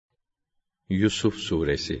Yusuf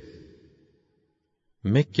Suresi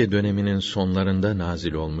Mekke döneminin sonlarında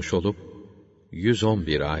nazil olmuş olup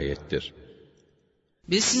 111 ayettir.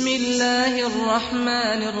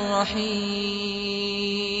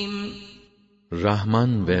 Bismillahirrahmanirrahim.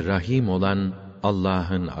 Rahman ve Rahim olan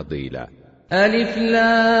Allah'ın adıyla. Elif Lam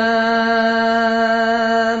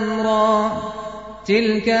Ra.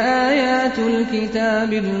 Tilke ayatul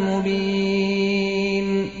kitabil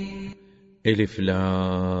mubin. Elif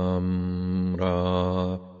Lam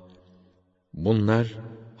Ra. Bunlar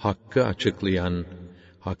hakkı açıklayan,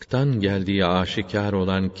 haktan geldiği aşikar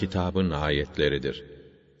olan kitabın ayetleridir.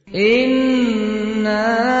 İnna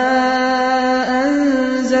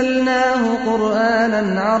enzelnahu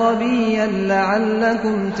Kur'anen Arabiyyen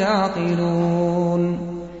leallekum ta'qilun.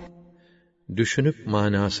 Düşünüp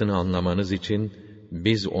manasını anlamanız için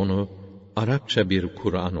biz onu Arapça bir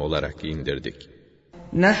Kur'an olarak indirdik.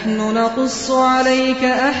 Nahnu naqussu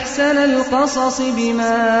aleyke ahsenel qasas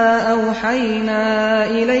bima evhayna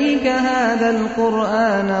ileyke hadal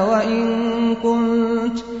Kur'an ve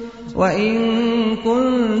in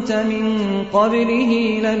kunte min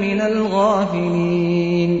qablihi leminel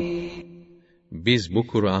gafilin. Biz bu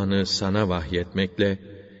Kur'an'ı sana vahyetmekle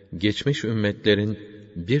geçmiş ümmetlerin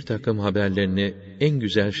bir takım haberlerini en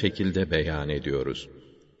güzel şekilde beyan ediyoruz.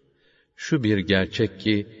 Şu bir gerçek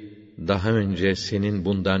ki daha önce senin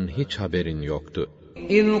bundan hiç haberin yoktu.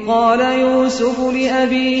 İz qâle Yûsuf li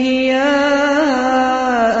abîhi yâ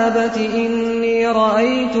abeti inni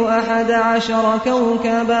ra'aytu ahada aşara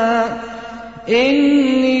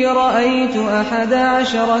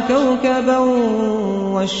kevkeben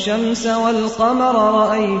ve'ş-şemse ve'l-kamera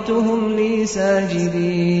ra'aytuhum li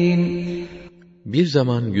sâcidîn. Bir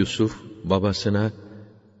zaman Yusuf babasına,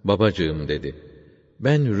 babacığım dedi,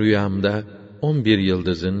 ben rüyamda 11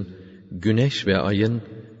 yıldızın, güneş ve ayın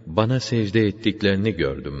bana secde ettiklerini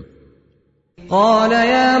gördüm. قَالَ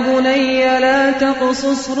يَا بُنَيَّ لَا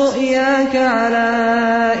تَقْصُصْ رُؤْيَاكَ عَلَى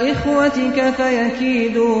إِخْوَتِكَ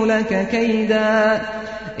فَيَكِيدُوا لَكَ كَيْدًا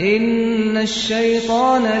إِنَّ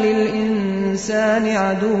الشَّيْطَانَ لِلْإِنسَانِ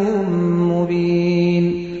عَدُوٌّ مُّبِينٌ.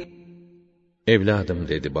 Evladım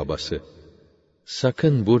dedi babası,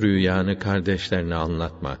 sakın bu rüyanı kardeşlerine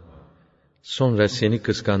anlatma. Sonra seni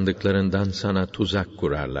kıskandıklarından sana tuzak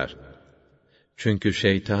kurarlar. Çünkü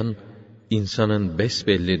şeytan, insanın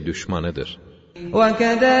besbelli düşmanıdır.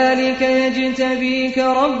 وَكَذَٰلِكَ يَجْتَبِيكَ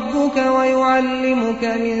رَبُّكَ وَيُعَلِّمُكَ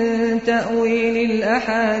مِنْ تَأْوِيلِ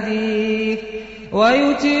الْأَحَادِيثِ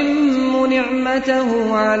وَيُتِمُّ نِعْمَتَهُ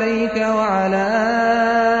عَلَيْكَ وَعَلَى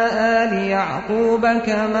آلِ يَعْقُوبَ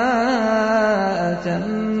كَمَا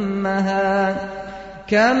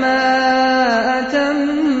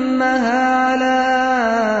أَتَمَّهَا عَلَى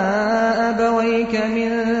أَبَوَيْكَ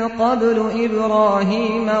مِنْ قَبْلُ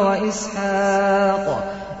إِبْرَاهِيمَ وَإِسْحَاقَ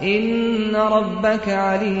إِنَّ رَبَّكَ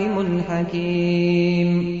عَلِيمٌ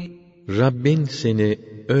حَكِيمٌ. Rabbin seni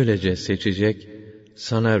öylece seçecek,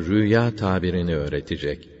 sana rüya tabirini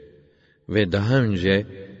öğretecek ve daha önce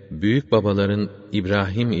büyük babaların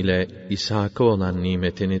İbrahim ile İshak'a olan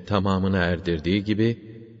nimetini tamamına erdirdiği gibi,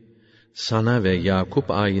 sana ve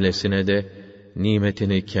Yakup ailesine de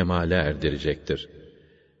nimetini kemale erdirecektir.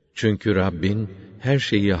 Çünkü Rabbin her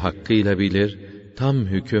şeyi hakkıyla bilir, tam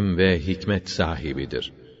hüküm ve hikmet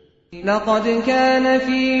sahibidir. لَقَدْ كَانَ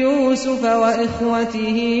فِي يُوسُفَ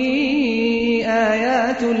وَإِخْوَتِهِ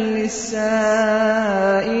آيَاتٌ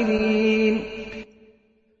لِلسَّائِلِينَ.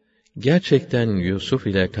 Gerçekten Yusuf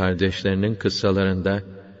ile kardeşlerinin kıssalarında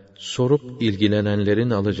sorup ilgilenenlerin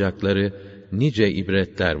alacakları nice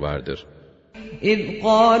ibretler vardır. إِذْ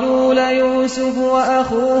قَالُوا لَيُوسُفُ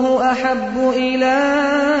وَأَخُوهُ أَحَبُّ إِلَىٰ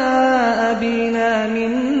أَبِينَا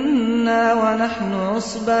مِنَّا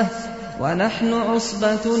وَنَحْنُ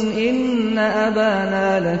عُصْبَةٌ إِنَّ أَبَانَا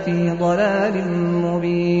لَفِي ضَلَالٍ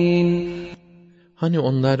مُّبِينٍ. Hani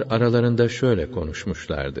onlar aralarında şöyle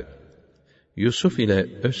konuşmuşlardı. Yusuf ile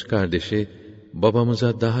öz kardeşi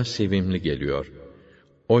babamıza daha sevimli geliyor.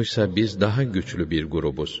 Oysa biz daha güçlü bir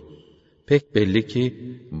grubuz. Pek belli ki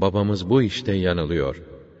babamız bu işte yanılıyor.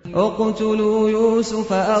 اقْتُلُوا يُوسُفَ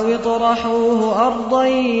أَوْ اطْرَحُوهُ أَرْضًا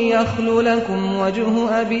يَخْلُ لَكُمْ وَجْهُ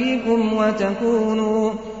أَبِيكُمْ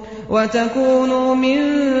وَتَكُونُوا مِنْ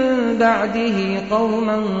بَعْدِهِ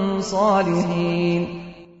قَوْمًا صَالِحِينَ.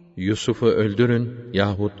 Yusuf'u öldürün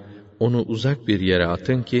yahut onu uzak bir yere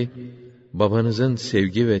atın ki, babanızın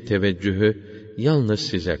sevgi ve teveccühü yalnız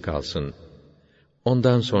size kalsın.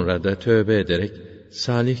 Ondan sonra da tövbe ederek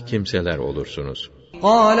salih kimseler olursunuz.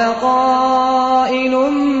 قَالَ قَائِلٌ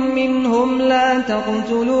مِّنْهُمْ لَا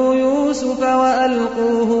تَقْتُلُوا يُوسُفَ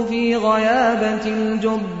وَأَلْقُوهُ فِي غَيَابَةِ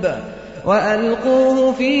الْجُبِّ وَأَلْقُوهُ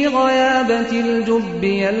فِي غَيَابَةِ الْجُبِّ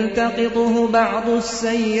يَلْتَقِطْهُ بَعْضُ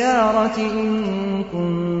السَّيَّارَةِ إِن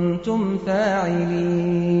كُنتُمْ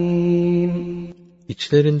فَاعِلِينَ.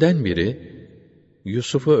 İçlerinden biri,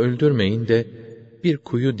 Yusuf'u öldürmeyin de bir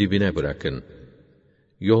kuyu dibine bırakın.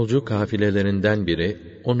 Yolcu kafilelerinden biri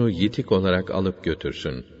onu yitik olarak alıp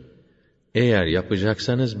götürsün. Eğer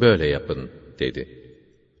yapacaksanız böyle yapın, dedi.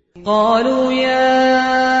 قَالُوا يَا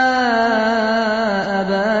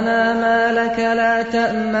أَبَانَا مَا لَكَ لَا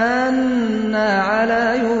تَأْمَنَّا عَلَى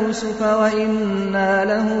يُوسُفَ وَإِنَّا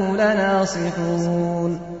لَهُ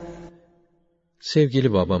لَنَاصِحُونَ.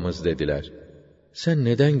 Sevgili babamız, dediler, sen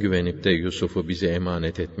neden güvenip de Yusuf'u bize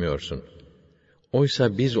emanet etmiyorsun?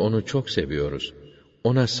 Oysa biz onu çok seviyoruz.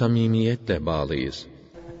 Ona samimiyetle bağlıyız.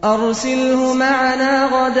 أَرْسِلْهُ مَعَنَا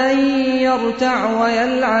غَدًا يَرْتَعْ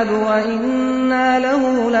وَيَلْعَبْ وَإِنَّا لَهُ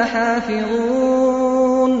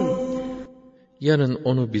لَحَافِظُونَ. Yarın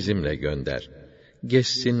onu bizimle gönder.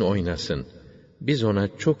 Gezsin, oynasın. Biz ona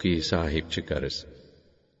çok iyi sahip çıkarız.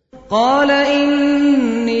 قَالَ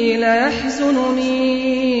إِنِّي لَيَحْزُنُنِي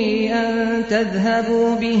أَن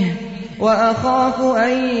تَذْهَبُوا بِهِ وَأَخَافُ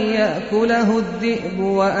أَن يَأْكُلَهُ الذِّئْبُ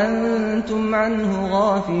وَأَنْتُمْ عَنْهُ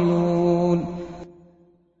غَافِلُونَ.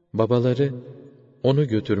 Babaları, onu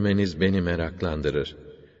götürmeniz beni meraklandırır.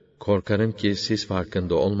 Korkarım ki siz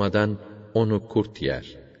farkında olmadan onu kurt yer,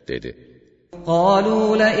 dedi.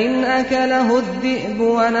 قَالُوا لَئِنْ أَكَلَهُ الذِّئْبُ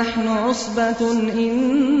وَنَحْنُ عُصْبَةٌ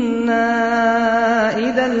إِنَّا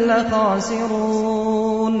إِذًا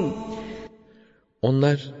لَخَاسِرُونَ.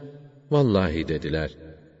 Onlar, vallahi dediler,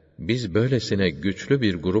 biz böylesine güçlü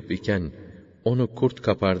bir grup iken, onu kurt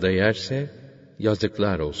kapar da yerse,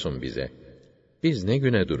 yazıklar olsun bize. Biz ne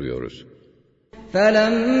güne duruyoruz?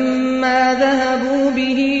 فَلَمَّا ذَهَبُوا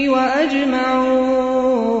بِهِ وَأَجْمَعُوا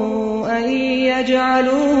أَن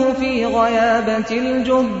يَجْعَلُوهُ فِي غَيَابَةِ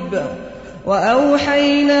الْجُبِّ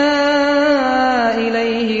وَأَوْحَيْنَا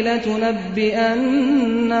إِلَيْهِ لَتُنَبِّئَنَّهُم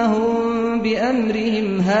بِأَمْرِهِمْ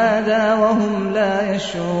هَٰذَا وَهُمْ لَا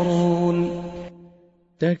يَشْعُرُونَ.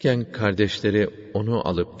 Derken kardeşleri onu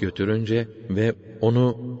alıp götürünce ve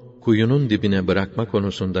onu kuyunun dibine bırakma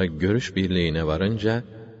konusunda görüş birliğine varınca,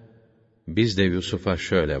 biz de Yusuf'a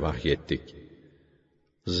şöyle vahyettik.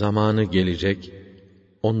 Zamanı gelecek,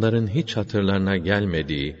 onların hiç hatırlarına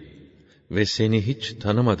gelmediği ve seni hiç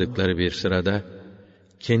tanımadıkları bir sırada,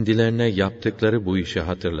 kendilerine yaptıkları bu işi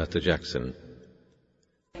hatırlatacaksın.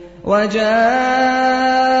 وَجَاءُوا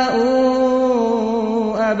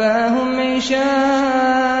أَبَاهُمْ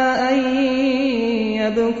عِشَاءً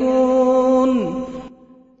يَبْكُونَ.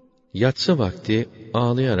 Yatsı vakti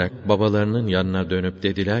ağlayarak babalarının yanına dönüp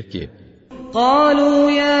dediler ki,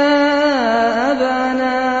 قَالُوا يَا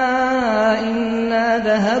أَبَانَا إِنَّا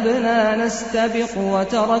ذَهَبْنَا نَسْتَبِقُ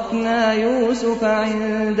وَتَرَكْنَا يُوسُفَ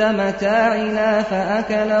عِندَ مَتَاعِنَا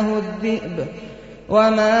فَأَكَلَهُ الذِّئْبُ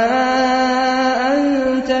وَمَا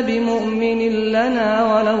أَنْتَ بِمُؤْمِنٍ لَنَا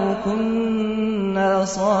وَلَوْ كُنَّا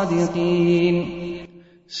صَادِقِينَ.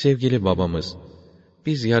 Sevgili babamız,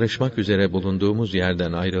 biz yarışmak üzere bulunduğumuz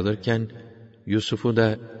yerden ayrılırken, Yusuf'u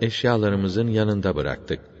da eşyalarımızın yanında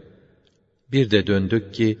bıraktık. Bir de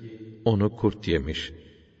döndük ki, onu kurt yemiş.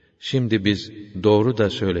 Şimdi biz doğru da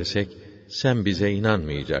söylesek, sen bize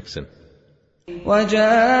inanmayacaksın.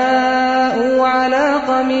 وَجَاءُوا عَلَى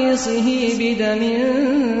قَمِيصِهِ بِدَمٍ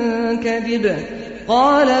كَذِبٍ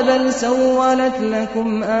قَالَ بَلْ سَوَّلَتْ لَكُمْ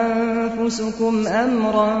أَنفُسُكُمْ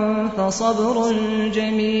أَمْرًا فَصَبْرٌ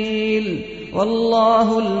جَمِيلٌ وَاللّٰهُ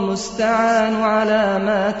الْمُسْتَعَانُ عَلَى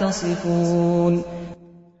مَا تَصِفُونَ.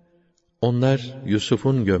 Onlar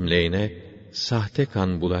Yusuf'un gömleğine sahte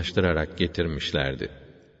kan bulaştırarak getirmişlerdi.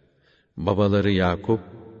 Babaları Yakup,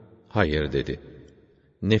 hayır dedi.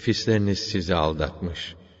 Nefisleriniz sizi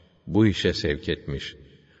aldatmış, bu işe sevk etmiş.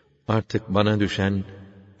 Artık bana düşen,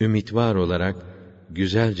 ümit var olarak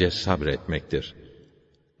güzelce sabretmektir.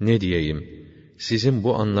 Ne diyeyim, sizin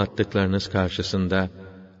bu anlattıklarınız karşısında,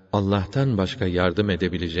 Allah'tan başka yardım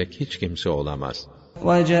edebilecek hiç kimse olamaz.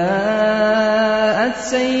 وَجَاءَتْ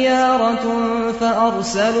سَيَّارَةٌ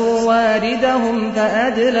فَأَرْسَلُوا وَارِدَهُمْ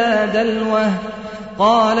فَأَدْلَى دَلْوَهُ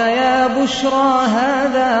قَالَ يَا بُشْرَى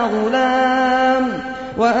هَذَا غُلَامٌ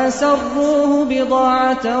وَأَسَرُّوهُ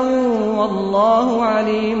بِضَاعَةً وَاللّٰهُ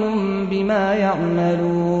عَلِيمٌ بِمَا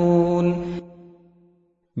يَعْمَلُونَ.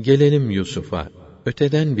 Gelelim Yusuf'a.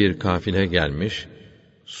 Öteden bir kafile gelmiş,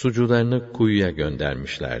 sucularını kuyuya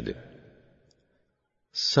göndermişlerdi.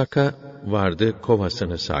 Saka vardı,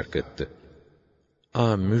 kovasını sarkıttı.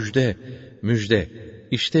 Müjde, müjde,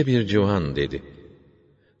 işte bir civan dedi.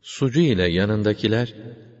 Sucu ile yanındakiler,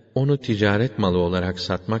 onu ticaret malı olarak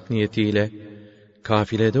satmak niyetiyle,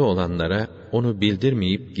 kafilede olanlara onu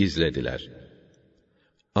bildirmeyip gizlediler.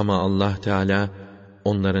 Ama Allah Teala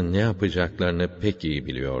onların ne yapacaklarını pek iyi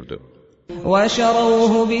biliyordu.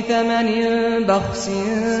 وَشَرَوْهُ بِثَمَنٍ بَخْسٍ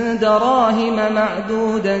دَرَاهِمَ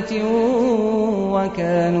مَعْدُودَةٍ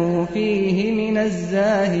وَكَانُوا فِيهِ مِنَ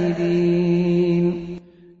الزَّاهِدِينَ.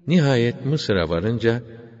 Nihayet Mısır'a varınca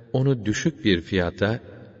onu düşük bir fiyata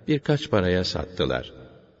birkaç paraya sattılar.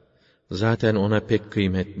 Zaten ona pek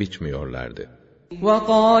kıymet biçmiyorlardı.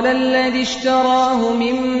 وَقَالَ الَّذِي اشْتَرَاهُ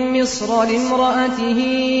مِنْ مِصْرَ لِامْرَأَتِهِ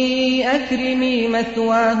أَكْرِمِي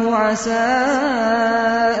مَثْوَاهُ عَسَىٰ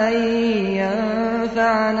أَنْ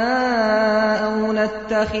يَنفَعَنَا أَوْ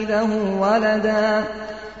نَتَّخِذَهُ وَلَدًا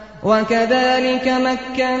وَكَذَلِكَ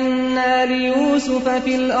مَكَّنَّا لِيُوسُفَ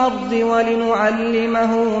فِي الْأَرْضِ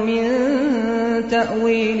وَلِنُعَلِّمَهُ مِنْ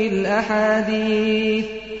تَأْوِيلِ الْأَحَادِيثِ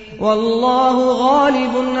وَاللّٰهُ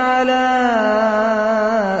غَالِبٌ عَلَى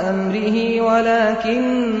أَمْرِهِ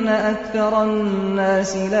وَلَكِنَّ أَكْثَرَ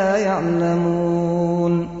النَّاسِ لَا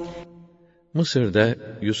يَعْلَمُونَ. Mısır'da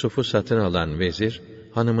Yusuf'u satın alan vezir,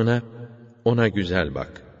 hanımına, ona güzel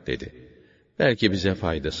bak, dedi. Belki bize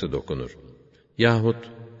faydası dokunur. Yahut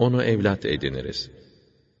onu evlat ediniriz.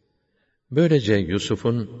 Böylece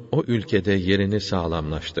Yusuf'un o ülkede yerini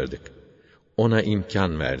sağlamlaştırdık. Ona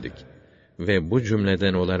imkan verdik. Ve bu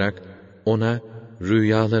cümleden olarak ona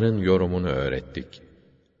rüyaların yorumunu öğrettik.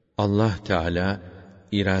 Allah Teala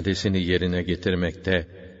iradesini yerine getirmekte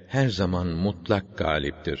her zaman mutlak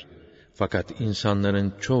galiptir. Fakat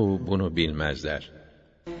insanların çoğu bunu bilmezler.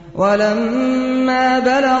 وَلَمَّا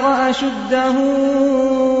بَلَغَ أَشُدَّهُ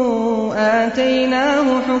آتَيْنَاهُ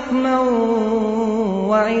حُكْمًا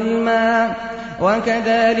وَعِلْمًا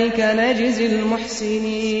وَكَذَلِكَ نَجْزِي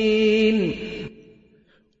الْمُحْسِنِينَ.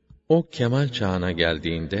 O kemal çağına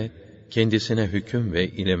geldiğinde kendisine hüküm ve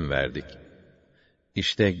ilim verdik.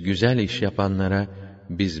 İşte güzel iş yapanlara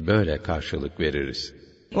biz böyle karşılık veririz.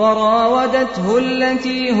 وَرَاوَدَتْهُ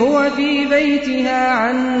الَّتِي هُوَ فِي بَيْتِهَا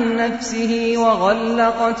عَنْ نَفْسِهِ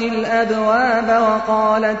وَغَلَّقَتِ الْأَبْوَابَ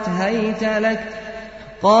وَقَالَتْ هَيْتَ لَكَ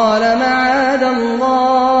قَالَ مَعَاذَ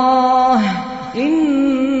اللّٰهِ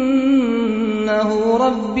إِنَّهُ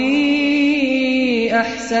رَبِّي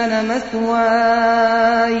أَحْسَنَ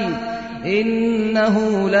مَثْوَايَ إِنَّهُ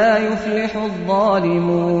لَا يُفْلِحُ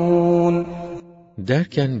الظَّالِمُونَ.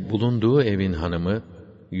 Derken bulunduğu evin hanımı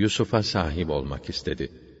Yusuf'a sahip olmak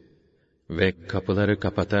istedi. Ve kapıları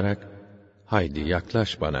kapatarak, haydi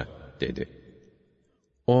yaklaş bana, dedi.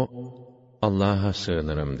 O, Allah'a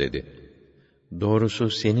sığınırım, dedi. Doğrusu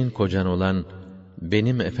senin kocan olan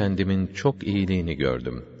benim efendimin çok iyiliğini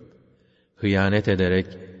gördüm. Hıyanet ederek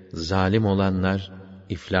zalim olanlar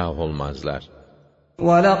iflah olmazlar.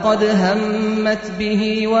 وَلَقَدْ هَمَّتْ بِهِ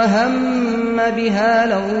وَهَمَّ بِهَا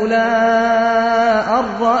لَوْلَا أَن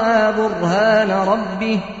رَّأَىٰ بُرْهَانَ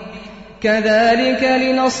رَبِّهِ كَذَٰلِكَ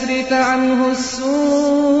لِنَصْرِفَ عَنْهُ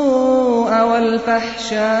السُّوءَ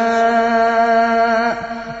وَالْفَحْشَاءَ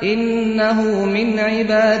إِنَّهُ مِنْ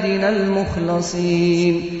عِبَادِنَا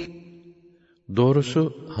الْمُخْلَصِينَ. Doğrusu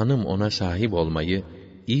hanım ona sahip olmayı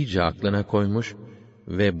iyice aklına koymuş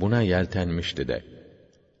ve buna yeltenmişti de.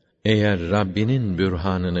 Eğer Rabbinin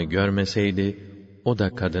bürhanını görmeseydi, o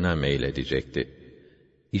da kadına meyledecekti.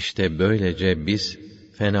 İşte böylece biz,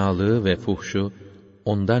 fenalığı ve fuhşu,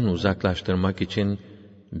 ondan uzaklaştırmak için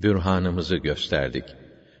bürhanımızı gösterdik.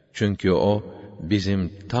 Çünkü o,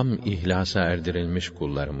 bizim tam ihlasa erdirilmiş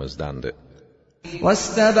kullarımızdandı.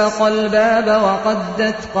 وَاسْتَبَقَ الْبَابَ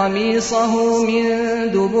وَقَدَّتْ قَمِيصَهُ مِنْ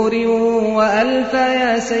دُبُرٍ وَأَلْفَ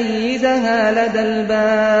يَا سَيِّدَهَا لَدَى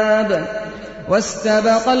الْبَابِ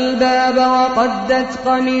وَاسْتَبَقَ الْبَابَ وَقَدَّتْ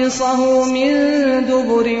قَمِيصَهُ مِنْ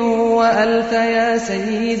دُبُرٍ وَأَلْفَ يَا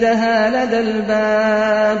سَيِّدَهَا لَدَى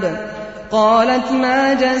الْبَابِ قَالَتْ مَا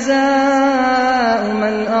جَزَاءُ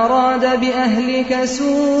مَنْ أَرَادَ بِأَهْلِكَ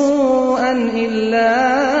سُوءًا إِلَّا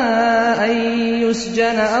أَنْ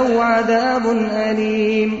يُسْجَنَ أَوْ عَذَابٌ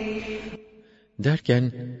أَلِيمٌ.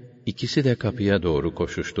 Derken ikisi de kapıya doğru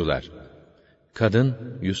koşuştular. Kadın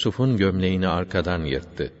Yusuf'un gömleğini arkadan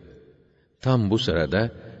yırttı. Tam bu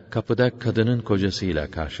sırada kapıda kadının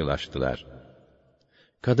kocasıyla karşılaştılar.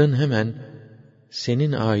 Kadın hemen,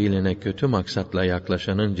 senin ailene kötü maksatla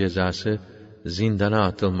yaklaşanın cezası zindana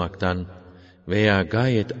atılmaktan veya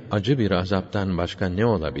gayet acı bir azaptan başka ne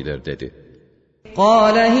olabilir, dedi.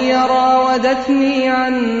 قَالَ هِيَ رَاوَدَتْنِي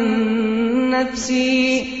عَنْ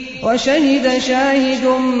نَفْسِي وَشَهِدَ شَاهِدٌ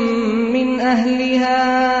مِّنْ أَهْلِهَا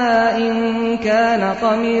إِنْ كَانَ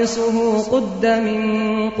قَمِيصُهُ قُدَّ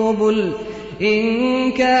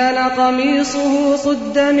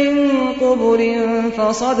مِنْ قُبُلٍ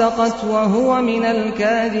فَصَدَقَتْ وَهُوَ مِنَ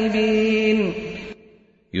الْكَاذِبِينَ.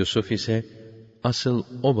 Yusuf ise, asıl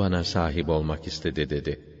o bana sahip olmak istedi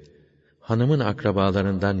dedi. Hanımın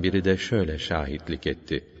akrabalarından biri de şöyle şahitlik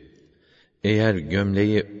etti. Eğer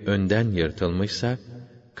gömleği önden yırtılmışsa,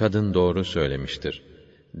 kadın doğru söylemiştir.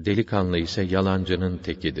 Delikanlı ise yalancının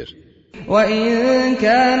tekidir. وَاِنْ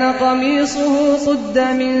كَانَ قَمِيصُهُ قُدَّ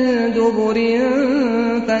مِنْ دُبُرٍ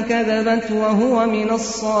فَكَذَبَتْ وَهُوَ مِنَ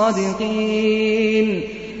الصَّادِقِينَ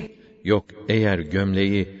Yok, eğer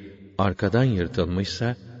gömleği arkadan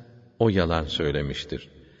yırtılmışsa, o yalan söylemiştir.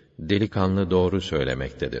 Delikanlı doğru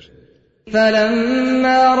söylemektedir.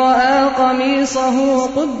 فَلَمَّا رَأَى قَمِيصَهُ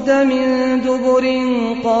قُدَّ مِنْ دُبُرٍ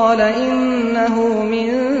قَالَ إِنَّهُ مِنْ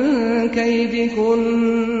كَيْدِكُنَّ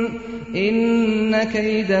إِنَّ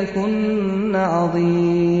كَيْدَكُنَّ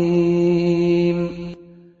عَظِيمٌ.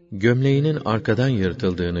 Gömleğinin arkadan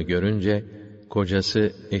yırtıldığını görünce,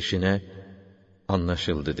 kocası eşine,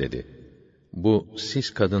 anlaşıldı dedi. Bu,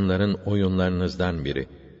 siz kadınların oyunlarınızdan biri.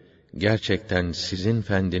 Gerçekten sizin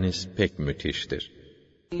fendiniz pek müthiştir.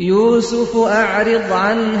 يُوسُفُ أَعْرِضْ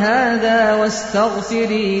عَنْ هَذَا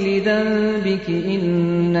وَاسْتَغْفِرِي لِذَنبِكِ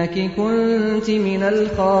إِنَّكِ كُنْتِ مِنَ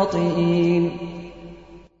الْخَاطِئِينَ.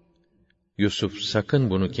 Yusuf, sakın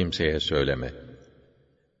bunu kimseye söyleme.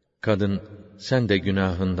 Kadın, sen de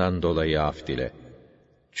günahından dolayı af dile.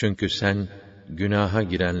 Çünkü sen günaha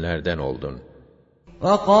girenlerden oldun.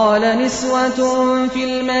 وَقَالَ نِسْوَةٌ فِي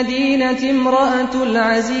الْمَدِينَةِ امْرَأَةُ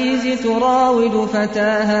الْعَزِيزِ تُرَاوِدُ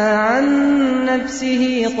فَتَاهَا عَنْ نَفْسِهِ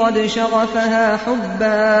قَدْ شَغَفَهَا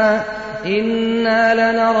حُبًّا إِنَّا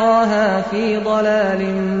لَنَرَاهَا فِي ضَلَالٍ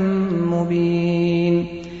مُبِينٍ.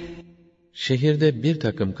 Şehirde bir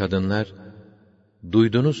takım kadınlar,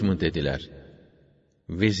 duydunuz mu dediler.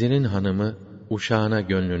 Vezirin hanımı uşağına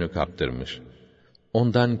gönlünü kaptırmış.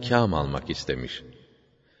 Ondan kâm almak istemiş.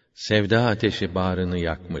 Sevda ateşi bağrını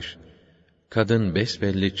yakmış. Kadın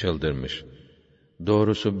besbelli çıldırmış.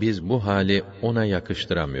 Doğrusu biz bu hali ona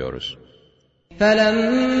yakıştıramıyoruz.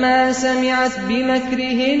 فَلَمَّا سَمِعَتْ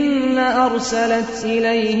بِمَكْرِهِنَّ أَرْسَلَتْ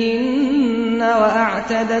إِلَيْهِنَّ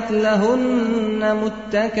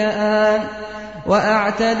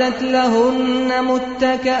وَأَعْتَدَتْ لَهُنَّ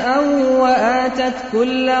مُتَّكَأً وَآتَتْ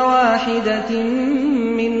كُلَّ وَاحِدَةٍ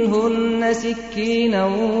مِّنْهُنَّ سِكِّينًا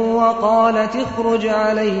وَقَالَتِ اخْرُجْ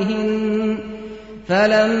عَلَيْهِنَّ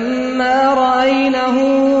فَلَمَّا رَأَيْنَهُ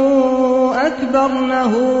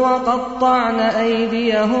أَكْبَرْنَهُ وَقَطَّعْنَ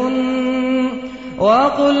أَيْدِيَهُنَّ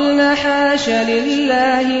وَقُلْنَ حَاشَ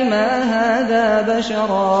لِلَّهِ مَا هَذَا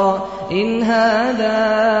بَشَرًا إِنْ هَذَا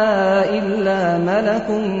إِلَّا مَلَكٌ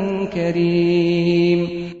كَرِيمٌ.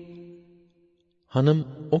 Hanım,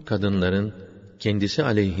 o kadınların kendisi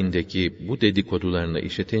aleyhindeki bu dedikodularını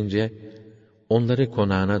işitince, onları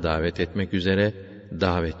konağına davet etmek üzere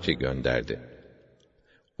davetçi gönderdi.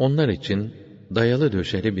 Onlar için dayalı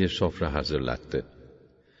döşeli bir sofra hazırlattı.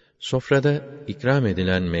 Sofrada ikram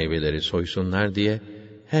edilen meyveleri soysunlar diye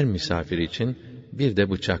her misafir için bir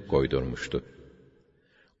de bıçak koydurmuştu.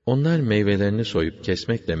 Onlar meyvelerini soyup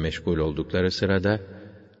kesmekle meşgul oldukları sırada,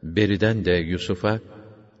 beriden de Yusuf'a,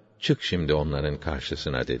 "Çık şimdi onların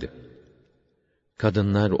karşısına." dedi.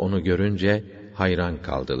 Kadınlar onu görünce hayran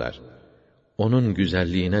kaldılar. Onun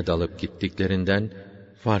güzelliğine dalıp gittiklerinden,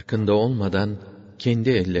 farkında olmadan kendi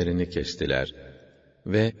ellerini kestiler.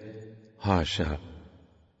 Ve haşa!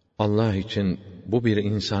 Allah için bu bir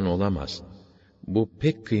insan olamaz. Bu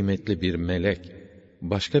pek kıymetli bir melek.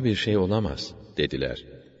 Başka bir şey olamaz dediler.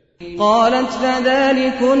 قَالَتْ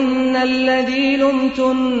فَذَٰلِكُنَّ الَّذ۪ي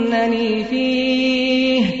لُمْتُنَّنِي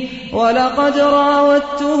ف۪يهِ وَلَقَدْ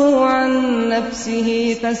رَاوَدتُّهُ عَنْ نَفْسِهِ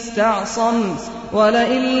فَاسْتَعْصَمَ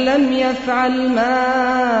وَلَئِنْ لَمْ يَفْعَلْ مَا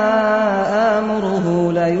آمُرُهُ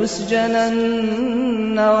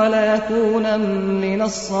لَيُسْجَنَنَّ وَلَيَكُونًا مِنَ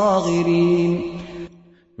الصَّاغِرِينَ.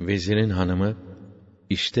 Vezirin hanımı,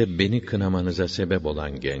 işte beni kınamanıza sebep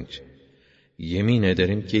olan genç. Yemin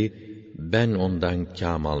ederim ki, ben ondan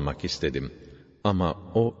kâm almak istedim. Ama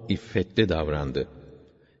o iffetli davrandı.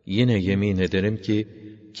 Yine yemin ederim ki,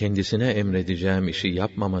 kendisine emredeceğim işi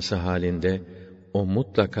yapmaması halinde, o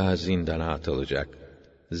mutlaka zindana atılacak.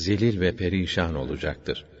 Zelil ve perişan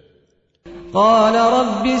olacaktır. قَالَ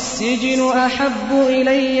رَبِّ السِّجْنُ أَحَبُّ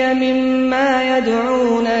إِلَيَّ مِمَّا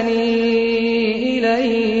يَدْعُونَنِي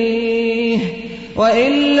إِلَيْهِ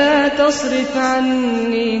وَإِلَّا تَصْرِفْ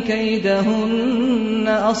عَنِّي كَيْدَهُنَّ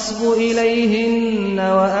أَصْبُ إِلَيْهِنَّ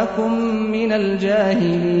وَأَكُنْ مِنَ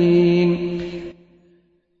الْجَاهِلِينَ.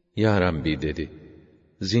 Ya Rabbi dedi,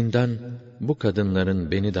 zindan bu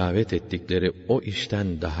kadınların beni davet ettikleri o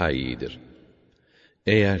işten daha iyidir.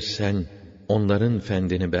 Eğer sen onların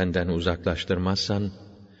fendini benden uzaklaştırmazsan,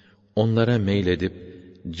 onlara meyledip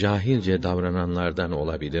cahilce davrananlardan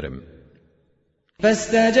olabilirim.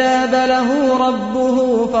 فَاسْتَجَابَ لَهُ رَبُّهُ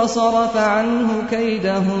فَصَرَفَ عَنْهُ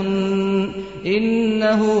كَيْدَهُنَّ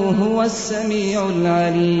إِنَّهُ هُوَ السَّمِيعُ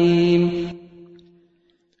الْعَلِيمُ.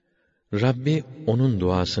 Rabbi onun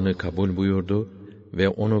duasını kabul buyurdu ve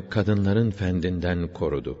onu kadınların fendinden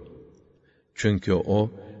korudu. Çünkü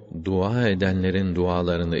o, dua edenlerin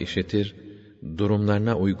dualarını işitir,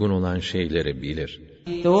 durumlarına uygun olan şeyleri bilir.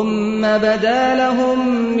 ثُمَّ بَدَا لَهُم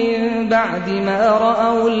مِّن بَعْدِ مَا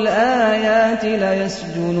رَأَوُا الْآيَاتِ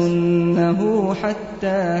لَيَسْجُنُنَّهُ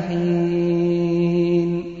حَتَّىٰ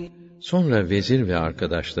حِينٍ. Sonra vezir ve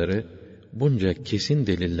arkadaşları, bunca kesin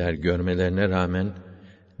deliller görmelerine rağmen,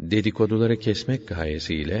 dedikoduları kesmek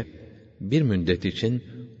gayesiyle, bir müddet için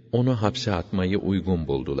onu hapse atmayı uygun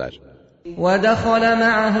buldular. وَدَخَلَ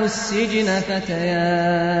مَعَهُ السِّجْنَ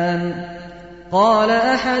فَتَيَانِ قال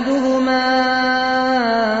أحدهما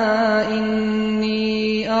إني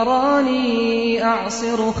أراني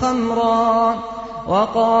أعصر خمرا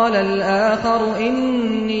وقال الآخر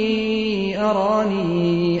إني أراني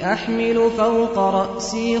أحمل فوق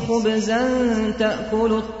رأسي خبزا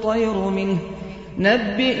تأكل الطير منه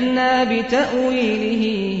نبئنا بتأويله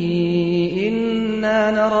إنا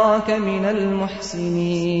نراك من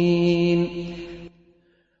المحسنين.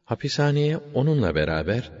 Hapishaneye onunla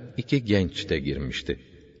beraber 2 genç de girmişti.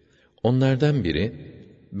 Onlardan biri,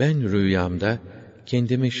 ben rüyamda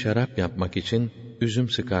kendimi şarap yapmak için üzüm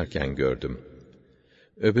sıkarken gördüm.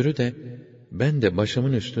 Öbürü de, ben de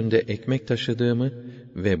başımın üstünde ekmek taşıdığımı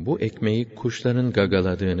ve bu ekmeği kuşların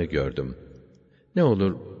gagaladığını gördüm. Ne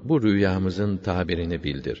olur bu rüyamızın tabirini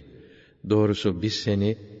bildir. Doğrusu biz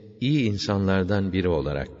seni iyi insanlardan biri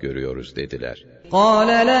olarak görüyoruz dediler. قَالَ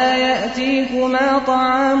لَا يَأْتِيكُمَا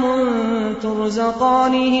طَعَامٌ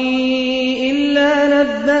تُرْزَقَانِهِ إِلَّا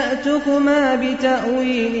نَبَّأْتُكُمَا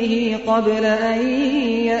بِتَأْوِيلِهِ قَبْلَ أَن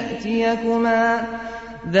يَأْتِيَكُمَا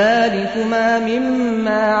ذَلِكُمَا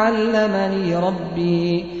مِمَّا عَلَّمَنِي رَبِّي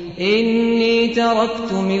إِنِّي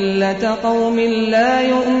تَرَكْتُ مِلَّةَ قَوْمٍ لَا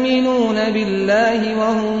يُؤْمِنُونَ بِاللَّهِ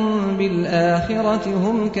وَهُمْ بِالْآخِرَةِ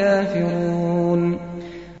هُمْ كَافِرُونَ.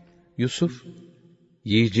 Yusuf,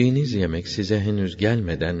 yiyeceğiniz yemek size henüz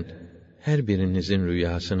gelmeden, her birinizin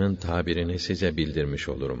rüyasının tabirini size bildirmiş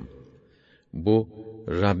olurum. Bu,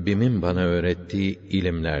 Rabbimin bana öğrettiği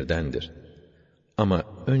ilimlerdendir. Ama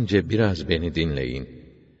önce biraz beni dinleyin.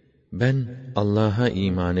 Ben, Allah'a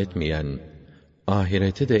iman etmeyen,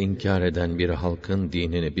 ahireti de inkar eden bir halkın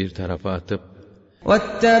dinini bir tarafa atıp,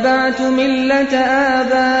 وَاتَّبَعْتُ مِلَّةَ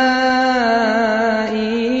آبَائِي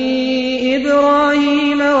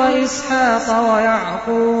إِبْرَاهِيمَ وَإِسْحَاقَ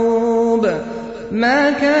وَيَعْقُوبَ مَا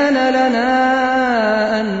كَانَ لَنَا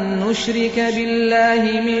أَن نُّشْرِكَ بِاللَّهِ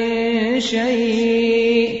مِن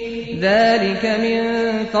شَيْءٍ ذَلِكَ مِن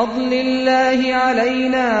فَضْلِ اللَّهِ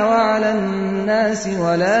عَلَيْنَا وَعَلَى النَّاسِ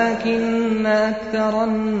وَلَٰكِنَّ أَكْثَرَ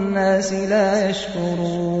النَّاسِ لَا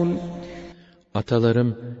يَشْكُرُونَ.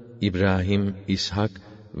 Atalarım İbrahim, İshak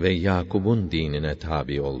ve Yakub'un dinine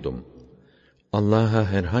tabi oldum. Allah'a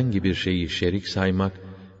herhangi bir şeyi şerik saymak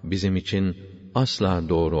bizim için asla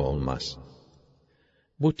doğru olmaz.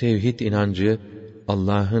 Bu tevhid inancı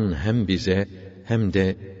Allah'ın hem bize hem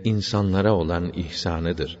de insanlara olan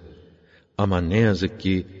ihsanıdır. Ama ne yazık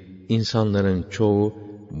ki insanların çoğu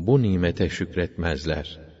bu nimete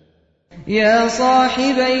şükretmezler. يا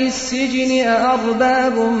صاحبي السجن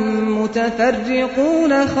أأرباب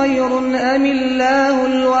متفرقون خير أم الله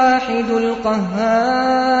الواحد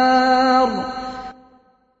القهار.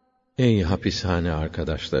 Ey hapishane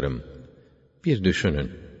arkadaşlarım! Bir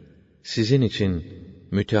düşünün. Sizin için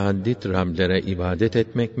müteaddit Rablere ibadet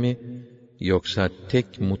etmek mi, yoksa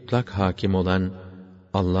tek mutlak hakim olan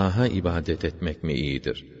Allah'a ibadet etmek mi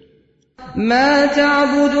iyidir? مَا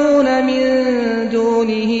تَعْبُدُونَ مِن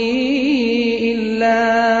دُونِهِ إِلَّا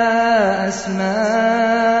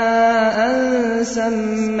أَسْمَاءً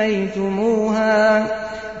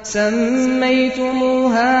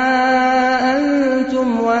سَمَّيْتُمُوهَا أَنْتُمْ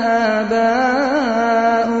وَآبَاؤُكُمْ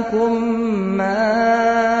مَا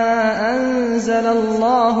أَنزَلَ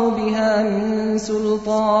اللَّهُ بِهَا مِن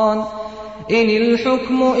سُلْطَانٍ إِنِ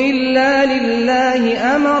الْحُكْمُ إِلَّا لِلَّهِ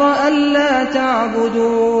أَمَرَ أَلَّا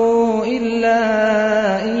تَعْبُدُوا إِلَّا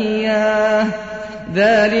إِيَّاهُ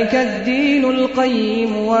ذَلِكَ الدِّينُ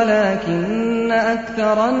الْقَيِّمُ وَلَكِنَّ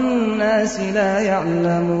أَكْثَرَ النَّاسِ لَا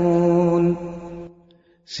يَعْلَمُونَ.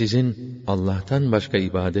 Sizin Allah'tan başka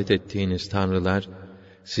ibadet ettiğiniz tanrılar,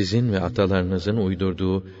 sizin ve atalarınızın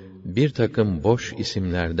uydurduğu bir takım boş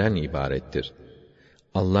isimlerden ibarettir.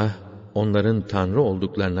 Allah, onların tanrı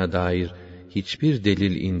olduklarına dair hiçbir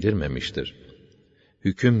delil indirmemiştir.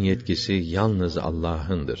 Hüküm yetkisi yalnız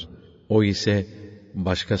Allah'ındır. O ise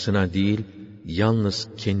başkasına değil, yalnız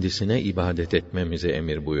kendisine ibadet etmemize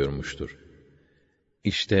emir buyurmuştur.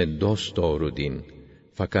 İşte dosdoğru din.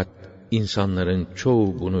 Fakat insanların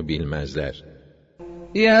çoğu bunu bilmezler.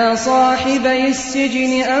 Ya sahibeys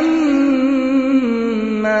sicni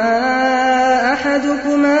amma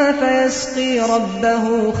ahadukuma feyesqi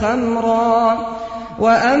rabbehu khamra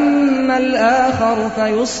وَأَمَّا الْآخَرُ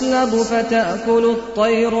فَيُصْلَبُ فَتَأْكُلُ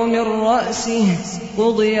الطَّيْرُ مِنْ رَأْسِهِ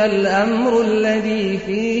قُضِيَ الْأَمْرُ الَّذ۪ي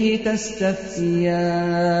ف۪يهِ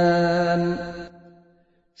تَسْتَفْتِيَانِ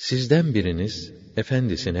Sizden biriniz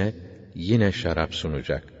efendisine yine şarap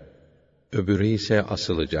sunacak. Öbürü ise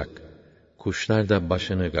asılacak. Kuşlar da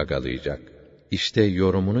başını gagalayacak. İşte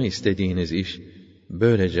yorumunu istediğiniz iş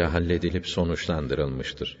böylece halledilip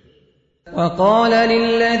sonuçlandırılmıştır. وَقَالَ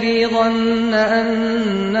لِلَّذ۪ي ظَنَّ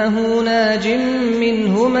أَنَّهُ نَاجٍ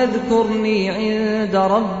مِّنْهُمَ اذْكُرْنِي عِندَ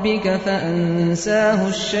رَبِّكَ فَأَنْسَاهُ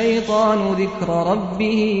الشَّيْطَانُ ذِكْرَ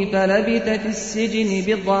رَبِّهِ فَلَبِثَ فِي السِّجْنِ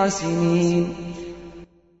بِضْعَ سِنِينَ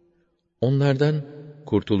Onlardan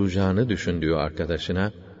kurtulacağını düşündüğü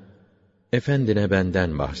arkadaşına, "Efendine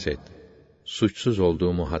benden bahset, suçsuz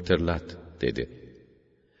olduğumu hatırlat," dedi.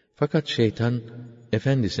 Fakat şeytan,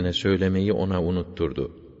 efendisine söylemeyi ona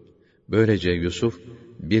unutturdu. Böylece Yusuf,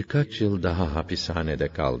 birkaç yıl daha hapishanede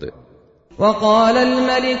kaldı. وَقَالَ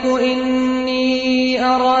الْمَلِكُ إِنِّي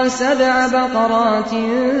أَرَى 7 بَقَرَاتٍ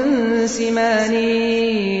سِمَانٍ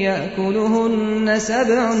يَأْكُلُهُنَّ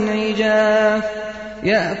 7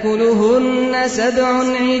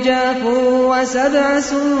 عِجَافٌ و7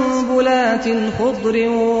 سُنبُلَاتٍ خُضْرٍ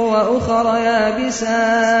وَأُخَرَ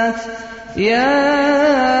يَابِسَاتٍ يَا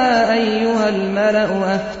أَيُّهَا الْمَلَأُ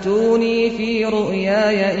أَفْتُونِي فِي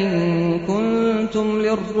رُؤْيَايَ إِن كُنتُمْ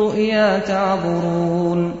لِلرُّؤْيَا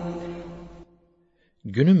تَعْبُرُونَ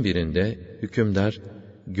Günün birinde hükümdar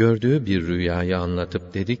gördüğü bir rüyayı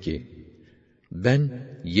anlatıp dedi ki, "Ben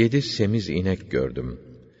 7 semiz inek gördüm.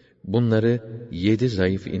 Bunları 7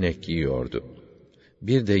 zayıf inek yiyordu.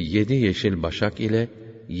 Bir de 7 yeşil başak ile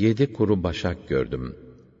 7 kuru başak gördüm.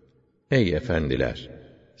 Ey efendiler!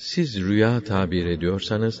 Siz rüya tabir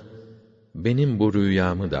ediyorsanız, benim bu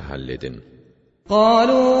rüyamı da halledin."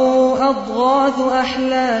 قَالُوا أَضْغَاثُ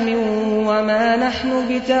أَحْلَامٍ وَمَا نَحْنُ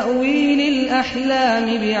بِتَأْوِيلِ الْأَحْلَامِ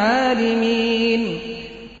بِعَالِمِينَ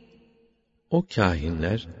O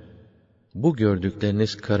kâhinler, "Bu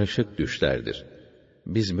gördükleriniz karışık düşlerdir.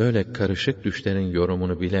 Biz böyle karışık düşlerin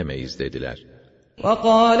yorumunu bilemeyiz," dediler.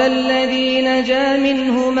 وَقَالَ الَّذ۪ي نَجَا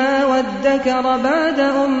مِنْهُمَا وَادَّكَرَ بَعْدَ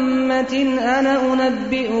أُمَّةٍ أَنَا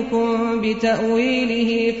أُنَبِّئُكُمْ بِتَأْوِيلِهِ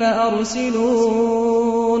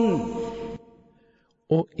فَأَرْسِلُونَ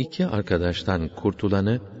O 2 arkadaştan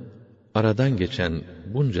kurtulanı, aradan geçen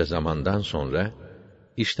bunca zamandan sonra,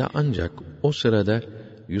 işte ancak o sırada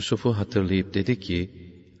Yusuf'u hatırlayıp dedi ki,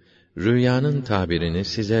 "Rüyanın tabirini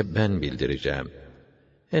size ben bildireceğim.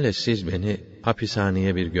 Hele siz beni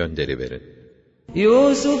hapishaneye bir gönderiverin."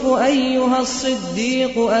 يُوسُفُ أَيُّهَا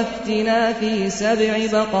الصِّدِّيقُ أَفْتِنَا فِي 7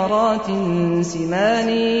 بَقَرَاتٍ سِمَانٍ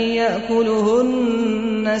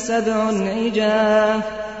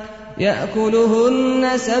يَأْكُلُهُنَّ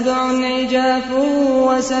 7 عِجَافٌ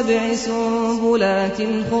و7 سُنبُلَاتٍ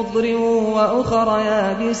خُضْرٍ وَأُخَرَ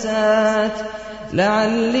يَابِسَاتٍ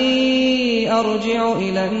لَعَلِّي أَرْجِعُ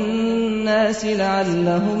إِلَى النَّاسِ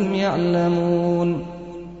لَعَلَّهُمْ يَعْلَمُونَ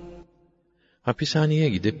Hapishaneye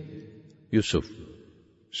gidip, "Yusuf,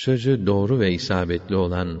 sözü doğru ve isabetli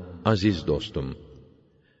olan aziz dostum,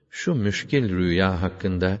 şu müşkil rüya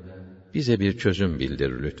hakkında bize bir çözüm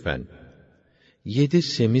bildir lütfen. 7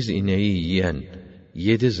 semiz ineği yiyen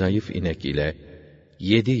 7 zayıf inek ile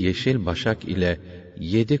 7 yeşil başak ile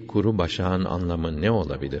 7 kuru başağın anlamı ne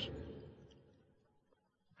olabilir?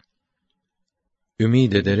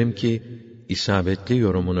 Ümid ederim ki isabetli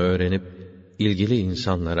yorumunu öğrenip ilgili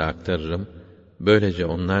insanlara aktarırım. Böylece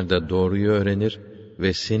onlar da doğruyu öğrenir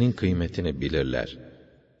ve senin kıymetini bilirler."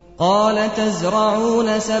 قَالَ تَزْرَعُونَ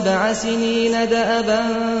 7 سِنِينَ دَأَبًا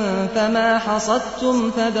فَمَا حَصَدتُّمْ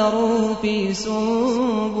فَذَرُوهُ فِي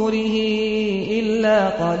سُنبُلِهِ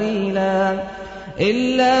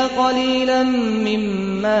إِلَّا قَلِيلًا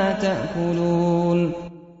مِّمَّا تَأْكُلُونَ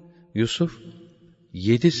Yusuf,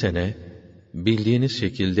 7 sene bildiğiniz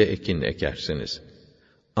şekilde ekin ekersiniz.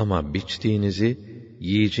 Ama biçtiğinizi,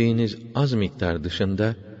 yiyeceğiniz az miktar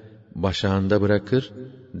dışında başağında bırakır,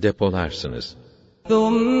 depolarsınız.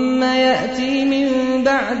 ثُمَّ يَأْتِي مِنْ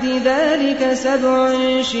بَعْدِ ذَٰلِكَ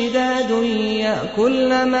 7 شِدَادٌ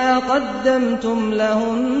يَأْكُلْنَ مَا قَدَّمْتُمْ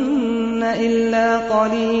لَهُنَّ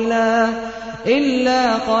إِلَّا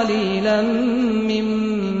قَلِيلًا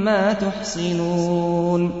مِّمَّا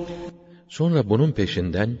تُحْصِنُونَ Sonra bunun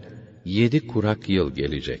peşinden 7 kurak yıl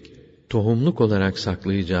gelecek. Tohumluk olarak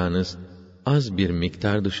saklayacağınız az bir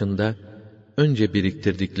miktar dışında önce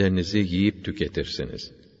biriktirdiklerinizi yiyip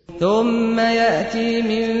tüketirsiniz. ثُمَّ يَأْتِي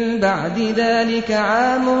مِنْ بَعْدِ ذَٰلِكَ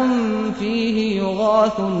عَامٌ فِيهِ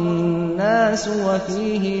يُغَاثُ النَّاسُ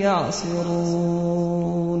وَفِيهِ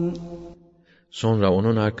يَعْصِرُونَ. Sonra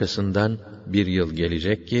onun arkasından bir yıl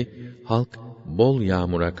gelecek ki halk bol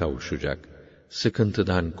yağmura kavuşacak,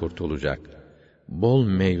 sıkıntıdan kurtulacak, bol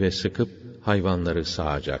meyve sıkıp hayvanları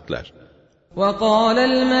sağacaklar. وَقَالَ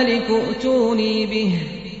الْمَلِكُ ائْتُونِي بِهِ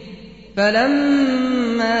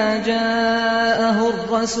فَلَمَّا جَاءَهُ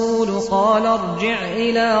الرَّسُولُ قَالَ ارْجِعْ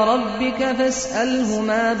إِلَى رَبِّكَ فَاسْأَلْهُ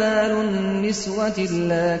مَا بَالُ النِّسْوَةِ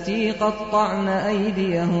اللَّاتِي قَطَّعْنَ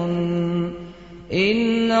أَيْدِيَهُنَّ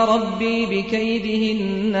إِنَّ رَبِّي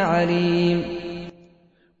بِكَيْدِهِنَّ عَلِيمٌ.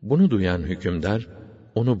 Bunu duyan hükümdar,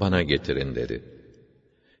 onu bana getirin dedi.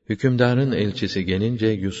 Hükümdarın elçisi gelince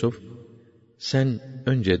Yusuf, sen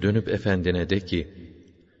önce dönüp efendine de ki,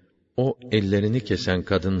 o ellerini kesen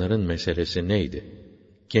kadınların meselesi neydi?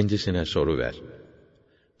 Kendisine soruver.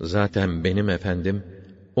 Zaten benim efendim,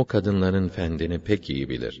 o kadınların fendini pek iyi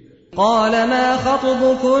bilir. قَالَ مَا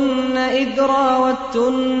خَطْبُكُنَّ إِذْ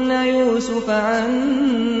رَاوَدتُّنَّ يُوسُفَ عَنْ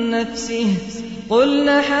نَفْسِهِ قُلْنَ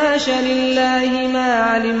حَاشَ لِلَّهِ مَا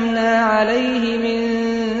عَلِمْنَا عَلَيْهِ مِنْ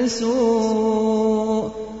سُوءٍ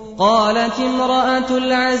قَالَتِ امْرَأَةُ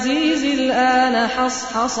الْعَزِيزِ الْآنَ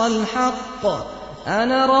حَصْحَصَ الْحَقُّ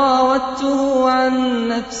أَنَا رَاوَدتُّهُ عَنْ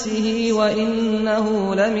نَفْسِهِ وَإِنَّهُ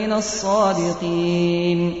لَمِنَ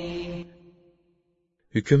الصَّادِقِينَ.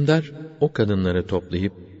 Hükümdar o kadınları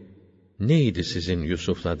toplayıp, neydi sizin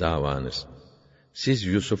Yusuf'la davanız? Siz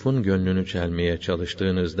Yusuf'un gönlünü çelmeye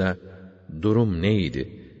çalıştığınızda durum neydi?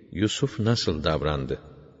 Yusuf nasıl davrandı?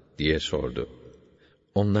 diye sordu.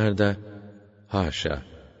 Onlar da, haşa,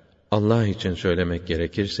 Allah için söylemek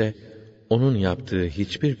gerekirse, onun yaptığı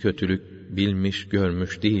hiçbir kötülük bilmiş,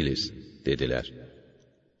 görmüş değiliz, dediler.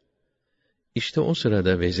 İşte o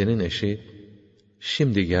sırada vezirin eşi,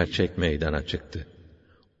 şimdi gerçek meydana çıktı.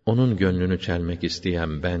 Onun gönlünü çelmek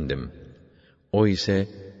isteyen bendim. O ise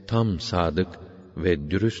tam sadık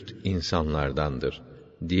ve dürüst insanlardandır,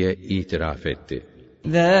 diye itiraf etti.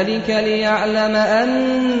 ذَٰلِكَ لِيَعْلَمَ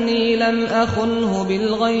أَنِّي لَمْ أَخُنْهُ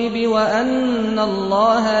بِالْغَيْبِ وَأَنَّ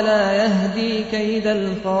اللّٰهَ لَا يَهْدِي كَيْدَ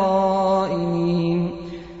الْخَائِنِينَ.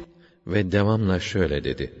 Ve devamla şöyle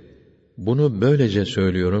dedi. Bunu böylece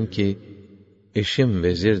söylüyorum ki, eşim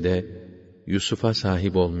vezir de, Yusuf'a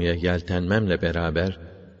sahip olmaya yeltenmemle beraber,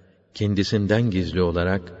 kendisinden gizli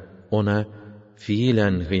olarak ona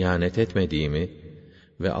fiilen hıyanet etmediğimi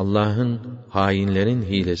ve Allah'ın hainlerin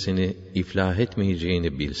hilesini iflah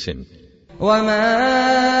etmeyeceğini bilsin. وَمَا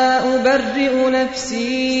أُبَرِّئُ نَفْسِي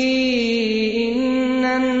إِنَّ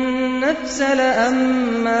النَّفْسَ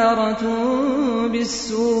لَأَمَّارَةٌ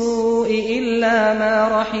بِالسُّوءِ إِلَّا مَا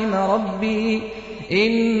رَحِمَ رَبِّي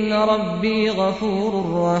إِنَّ رَبِّي غَفُورٌ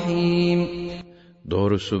رَحِيمٌ.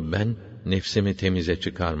 Doğrusu ben nefsimi temize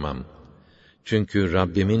çıkarmam. Çünkü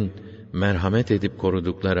Rabbimin merhamet edip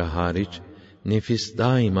korudukları hariç, nefis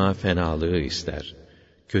daima fenalığı ister,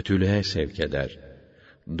 kötülüğe sevk eder.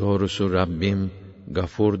 Doğrusu Rabbim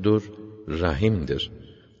gafurdur, rahimdir.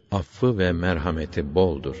 Affı ve merhameti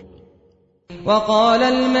boldur. وَقَالَ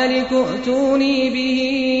الْمَلِكُ ائْتُونِي بِهِ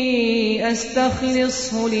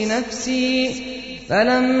أَسْتَخْلِصْهُ لِنَفْسِي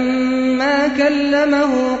فَلَمَّا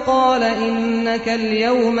كَلَّمَهُ قَالَ إِنَّكَ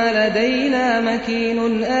الْيَوْمَ لَدَيْنَا مَكِينٌ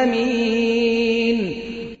أَمِينٌ.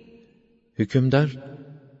 Hükümdar,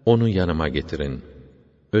 onu yanıma getirin,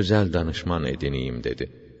 özel danışman edineyim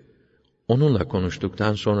dedi. Onunla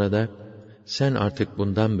konuştuktan sonra da, sen artık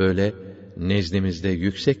bundan böyle nezdimizde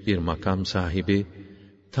yüksek bir makam sahibi,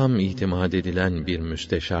 tam itimat edilen bir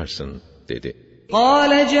müsteşarsın dedi.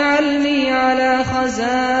 قَالَ اجْعَلْنِي عَلَى خَزَائِنِ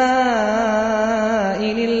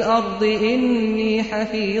الْأَرْضِ إِنِّي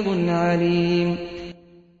حَفِيظٌ عَلِيمٌ.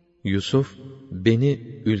 Yusuf, beni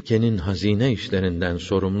ülkenin hazine işlerinden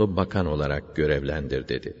sorumlu bakan olarak görevlendir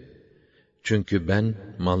dedi. Çünkü ben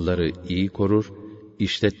malları iyi korur,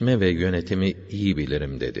 işletme ve yönetimi iyi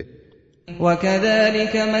bilirim dedi.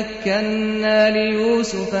 وَكَذَٰلِكَ مَكَّنَّا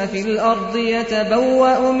لِيُوسُفَ فِي الْأَرْضِ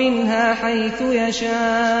يَتَبَوَّأُ مِنْهَا حَيْثُ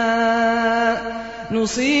يَشَاءُ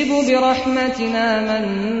نُصِيبُ بِرَحْمَتِنَا مَن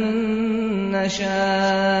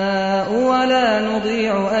نَّشَاءُ وَلَا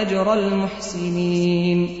نُضِيعُ أَجْرَ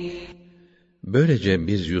الْمُحْسِنِينَ. Böylece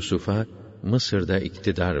biz Yusuf'a Mısır'da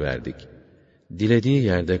iktidar verdik. Dilediği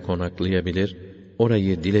yerde konaklayabilir,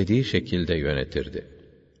 orayı dilediği şekilde yönetirdi.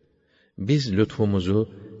 Biz lütfumuzu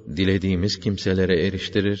dilediğimiz kimselere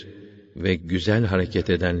eriştirir ve güzel hareket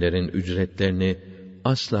edenlerin ücretlerini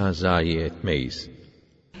asla zayi etmeyiz.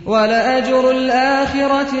 وَلَأَجْرُ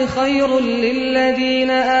الْآخِرَةِ خَيْرٌ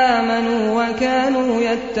لِلَّذ۪ينَ آمَنُوا وَكَانُوا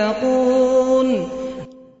يَتَّقُونَ.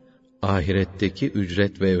 Ahiretteki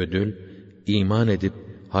ücret ve ödül, iman edip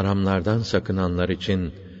haramlardan sakınanlar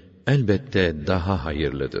için elbette daha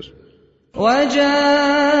hayırlıdır.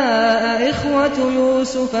 وَجَاءَ إِخْوَةُ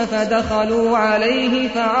يُوسُفَ فَدَخَلُوا عَلَيْهِ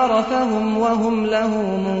فَعَرَفَهُمْ وَهُمْ لَهُ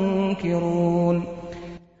مُنْكِرُونَ.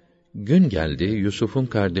 Gün geldi, Yusuf'un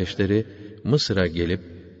kardeşleri Mısır'a gelip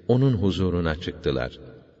onun huzuruna çıktılar.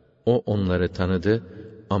 O onları tanıdı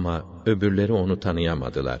ama öbürleri onu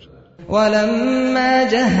tanıyamadılar. وَلَمَّا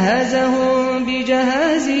جَهَّزَهُم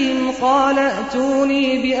بِجَهَازِهِمْ قَالَ ائْتُونِي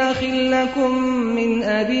بِأَخٍ لَّكُم مِّنْ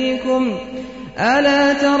أَبِيكُمْ أَلَا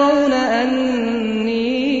تَرَوْنَ أَنِّي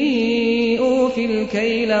أُوفِي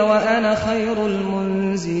الْكَيْلَ وَأَنَا خَيْرُ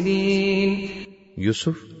الْمُنزِلِينَ.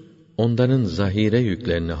 Yusuf, onların zahire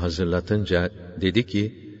yüklerini hazırlatınca dedi ki,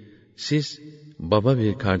 siz baba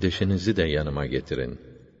bir kardeşinizi de yanıma getirin.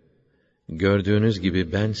 Gördüğünüz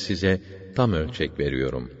gibi ben size tam ölçek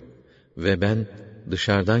veriyorum. Ve ben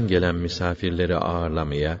dışarıdan gelen misafirleri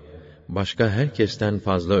ağırlamaya, başka herkesten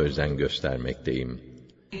fazla özen göstermekteyim.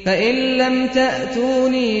 فَإِنْ لَمْ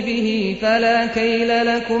تَأْتُونِي بِهِ فَلَا كَيْلَ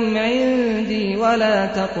لَكُمْ عِنْدِي وَلَا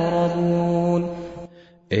تَقْرَبُونَ.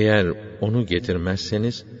 Eğer onu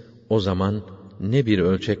getirmezseniz, o zaman ne bir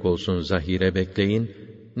ölçek olsun zahire bekleyin,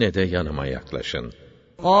 ne de yanıma yaklaşın.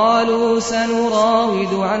 قَالُوا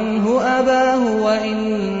سَنُرَاوِدُ عَنْهُ أَبَاهُ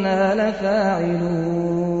وَإِنَّا لَفَاعِلُونَ.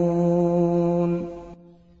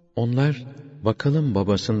 Onlar, bakalım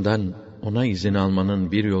babasından ona izin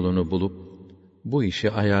almanın bir yolunu bulup, bu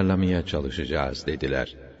işi ayarlamaya çalışacağız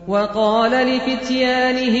dediler. وَقَالَ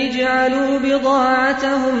لِفِتْيَانِهِ اجْعَلُوا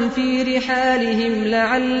بِضَاعَتَهُمْ فِي رِحَالِهِمْ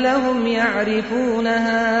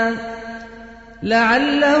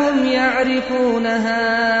لَعَلَّهُمْ يَعْرِفُونَهَا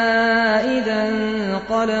إِذَا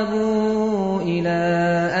انقَلَبُوا إِلَى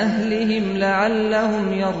أَهْلِهِمْ لَعَلَّهُمْ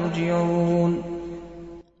يَرْجِعُونَ.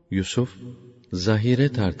 Yusuf, zahire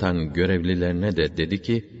tartan görevlilerine de dedi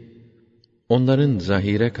ki, onların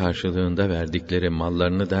zahire karşılığında verdikleri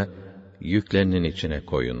mallarını da yüklerinin içine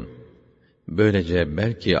koyun. Böylece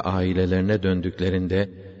belki ailelerine döndüklerinde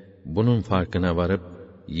bunun farkına varıp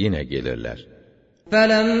yine gelirler.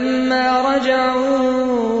 فَلَمَّا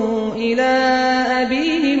رَجَعُوا إِلَى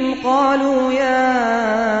أَبِيهِمْ قَالُوا يَا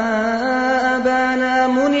أَبَانَا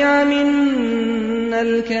مُنِعَ مِنَّا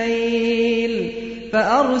الْكَيْلُ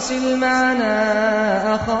فَأَرْسِلْ مَعَنَا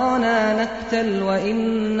أَخَانَا نَكْتَلْ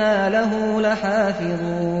وَإِنَّا لَهُ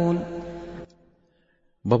لَحَافِظُونَ.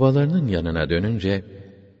 Babalarının yanına dönünce,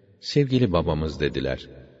 sevgili babamız dediler,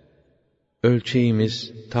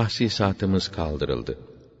 ölçeğimiz, tahsisatımız kaldırıldı.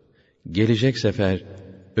 Gelecek sefer,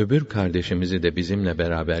 öbür kardeşimizi de bizimle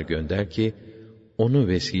beraber gönder ki, onu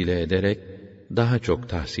vesile ederek, daha çok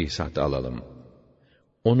tahsisat alalım.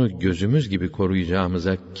 Onu gözümüz gibi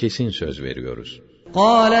koruyacağımıza kesin söz veriyoruz.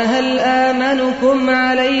 قَالَ هَلْ آمَنُكُمْ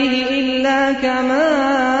عَلَيْهِ إِلَّا كَمَا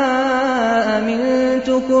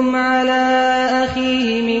أَمِنْتُكُمْ عَلَى أَخِيهِ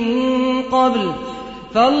مِنْ قَبْلِ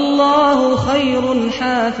فَاللّٰهُ خَيْرٌ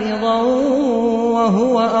حَافِظًا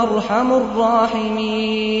وَهُوَ أَرْحَمُ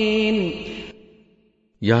الرَّاحِمِينَ.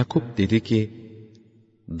 Yakup dedi ki,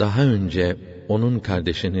 daha önce onun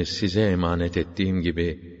kardeşini size emanet ettiğim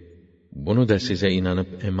gibi, bunu da size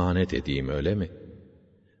inanıp emanet edeyim öyle mi?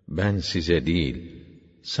 Ben size değil,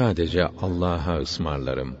 sadece Allah'a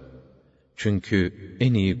ısmarlarım. Çünkü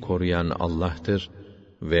en iyi koruyan Allah'tır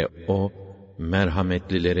ve O,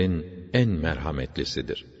 merhametlilerin en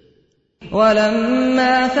merhametlisidir.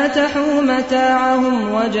 وَلَمَّا فَتَحُوا مَتَاعَهُمْ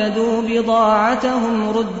وَجَدُوا بِضَاعَتَهُمْ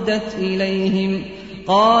رُدَّتْ إِلَيْهِمْ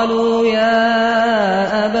قَالُوا يَا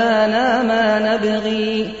أَبَانَا مَا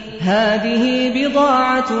نَبْغِي هَٰذِهِ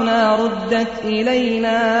بِضَاعَتُنَا رُدَّتْ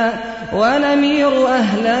إِلَيْنَا وَنَمِيرُ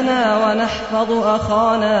أَهْلَنَا وَنَحْفَظُ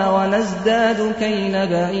أَخَانَا وَنَزْدَادُ كَيْلَ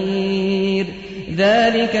بَعِيرٍ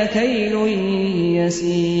ذَٰلِكَ كَيْلٌ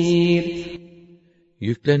يَسِيرٌ.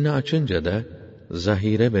 Yüklerini açınca da,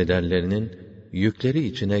 zahire bedellerinin yükleri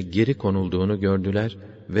içine geri konulduğunu gördüler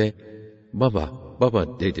ve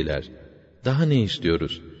baba dediler. Daha ne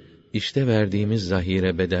istiyoruz? İşte verdiğimiz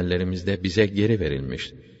zahire bedellerimiz de bize geri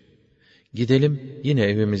verilmiş. Gidelim yine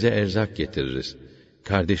evimize erzak getiririz.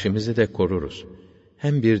 Kardeşimizi de koruruz.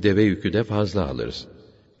 Hem bir deve yükü de fazla alırız.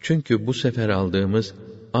 Çünkü bu sefer aldığımız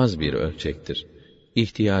az bir ölçektir.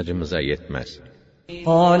 İhtiyacımıza yetmez.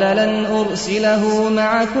 قَالَ لَنْ أُرْسِلَهُ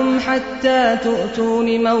مَعَكُمْ حَتَّى تُؤْتُونِ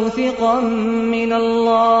مَوْثِقًا مِّنَ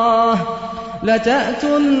اللّٰهِ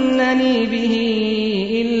لَتَأْتُنَّنِي بِهِ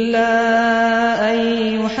إِلَّا أَن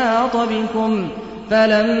يُحَاطَ بِكُمْ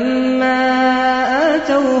فَلَمَّا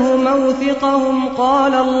آتَوْهُ مَوْثِقَهُمْ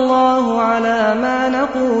قَالَ اللّٰهُ عَلَى مَا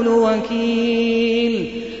نَقُولُ وَكِيلٌ.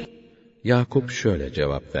 Yakup şöyle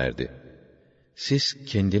cevap verdi: Siz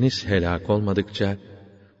kendiniz helak olmadıkça,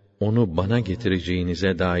 onu bana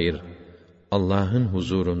getireceğinize dair Allah'ın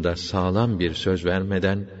huzurunda sağlam bir söz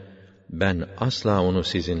vermeden, ben asla onu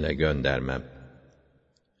sizinle göndermem.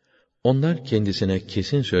 Onlar kendisine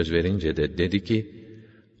kesin söz verince de dedi ki,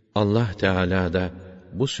 Allah Teâlâ da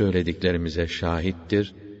bu söylediklerimize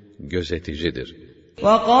şahittir, gözeticidir.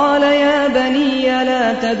 وَقَالَ يَا بَنِيَّ لَا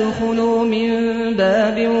تَدْخُلُوا مِنْ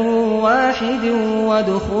بَابٍ وَاحِدٍ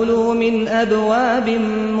وَادْخُلُوا مِنْ أَبْوَابٍ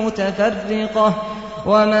مُتَفَرِّقَةٍ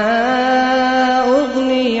وَمَا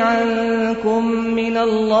أُغْنِي عَنْكُمْ مِنَ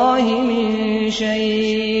اللَّهِ مِنْ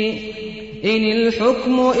شَيْءٍ إِنِ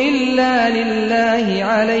الْحُكْمُ إِلَّا لِلَّهِ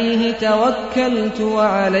عَلَيْهِ تَوَكَّلْتُ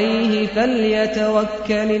وَعَلَيْهِ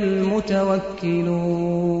فَلْيَتَوَكَّلِ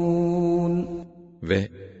الْمُتَوَكِّلُونَ. Ve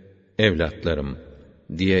evlatlarım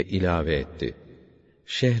diye ilave etti: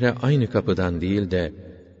 Şehre aynı kapıdan değil de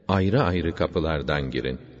ayrı ayrı kapılardan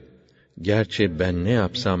girin. Gerçi ben ne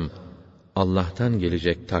yapsam Allah'tan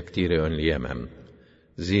gelecek takdiri önleyemem.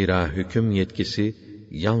 Zira hüküm yetkisi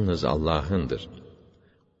yalnız Allah'ındır.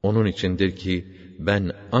 Onun içindir ki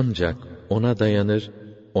ben ancak ona dayanır,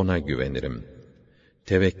 ona güvenirim.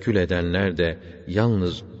 Tevekkül edenler de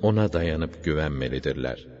yalnız ona dayanıp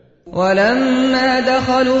güvenmelidirler. وَلَمَّا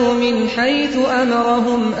دَخَلُوا مِنْ حَيْثُ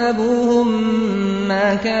أَمَرَهُمْ أَبُوهُمْ مَا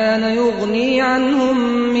كَانَ يُغْنِي عَنْهُمْ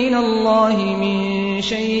مِنَ اللَّهِ مِنْ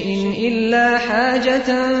شَيْءٍ إِلَّا حَاجَةً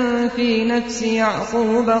فِي نَفْسِ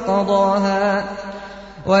يَعْقُوبَ قَضَاهَا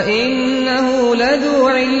وَإِنَّهُ لَذُو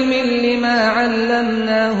عِلْمٍ لِمَا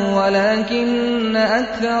عَلَّمْنَاهُ وَلَكِنَّ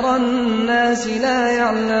أَكْثَرَ النَّاسِ لَا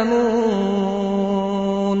يَعْلَمُونَ.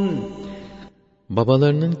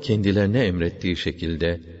 Babalarının kendilerine emrettiği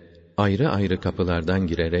şekilde ayrı ayrı kapılardan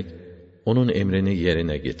girerek onun emrini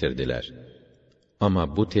yerine getirdiler.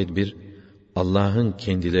 Ama bu tedbir Allah'ın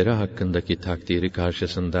kendileri hakkındaki takdiri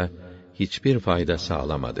karşısında hiçbir fayda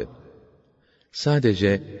sağlamadı.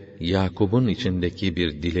 Sadece Yakup'un içindeki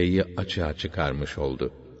bir dileği açığa çıkarmış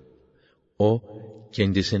oldu. O,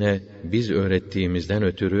 kendisine biz öğrettiğimizden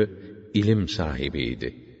ötürü ilim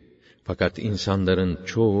sahibiydi. Fakat insanların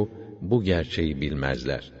çoğu bu gerçeği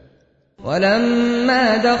bilmezler. وَلَمَّا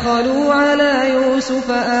دَخَلُوا عَلَى يُوسُفَ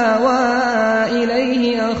آوَى إِلَيْهِ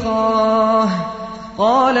أَخَاهُ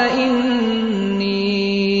قَالَ إِنِّي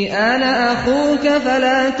أَنَا أَخُوكَ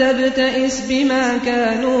فَلَا تَبْتَئِسْ بِمَا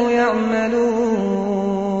كَانُوا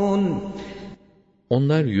يَعْمَلُونَ.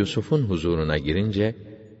 Onlar Yusuf'un huzuruna girince,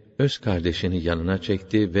 öz kardeşini yanına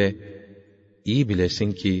çekti ve iyi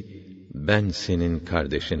bilesin ki ben senin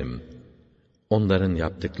kardeşinim. Onların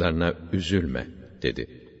yaptıklarına üzülme dedi.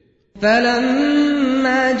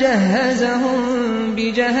 فَلَمَّا جَهَّزَهُم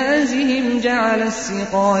بِجَهَازِهِمْ جَعَلَ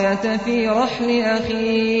السِّقَايَةَ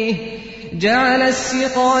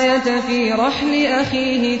فِي رَحْلِ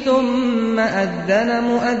أَخِيهِ ثُمَّ أَذَّنَ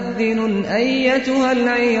مُؤَذِّنٌ أَيَّتُهَا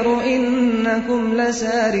الْعِيرُ إِنَّكُمْ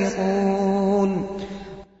لَسَارِقُونَ.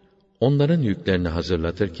 Onların yüklerini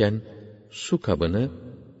hazırlatırken su kabını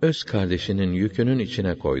öz kardeşinin yükünün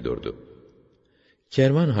içine koydurdu.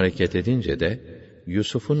 Kervan hareket edince de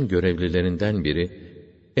Yusuf'un görevlilerinden biri,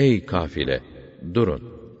 "Ey kafile,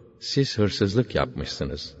 durun, siz hırsızlık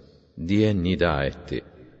yapmışsınız," diye nida etti.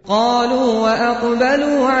 قَالُوا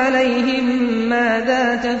وَأَقْبَلُوا عَلَيْهِمْ مَاذَا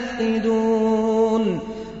تَفْقِدُونَ.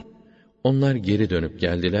 Onlar geri dönüp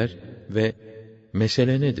geldiler ve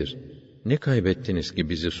 "Mesele nedir? Ne kaybettiniz ki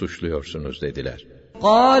bizi suçluyorsunuz?" dediler.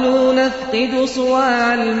 قَالُوا نَفْقِدُ صُوَاعَ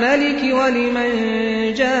الْمَلِكِ وَلِمَنْ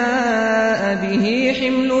جَاءَ بِهِ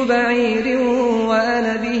حِمْلُ بَعِيرٍ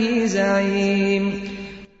وَأَنَا بِهِ زَعِيمٌ.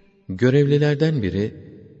 Görevlilerden biri,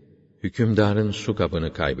 "Hükümdarın su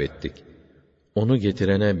kabını kaybettik. Onu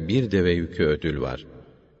getirene bir deve yükü ödül var.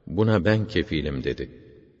 Buna ben kefilim," dedi.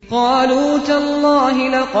 قَالُوا تَاللَّهِ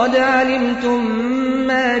لَقَدْ عَلِمْتُمْ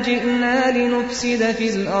مَا جِئْنَا لِنُفْسِدَ فِي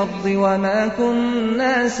الْأَرْضِ وَمَا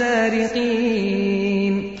كُنَّا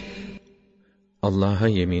سَارِقِينَ. Allah'a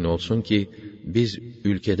yemin olsun ki biz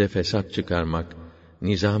ülkede fesat çıkarmak,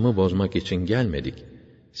 nizamı bozmak için gelmedik.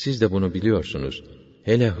 Siz de bunu biliyorsunuz.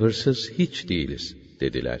 Hele hırsız hiç değiliz,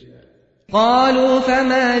 dediler. قَالُوا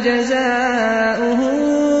فَمَا جَزَاؤُهُ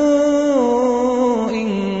إِن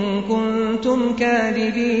كُنتُمْ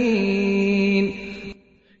كَاذِبِينَ.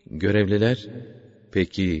 Görevliler,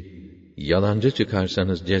 "Peki yalancı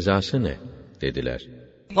çıkarsanız cezası ne?" dediler.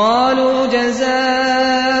 قَالُوا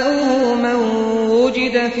جَزَاؤُهُ مَنْ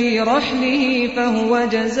وُجِدَ فِي رَحْلِهِ فَهُوَ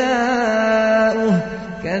جَزَاؤُهُ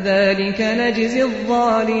كَذَٰلِكَ نَجْزِي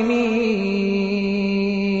الظَّالِمِينَ.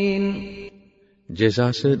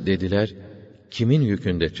 Cezası dediler, kimin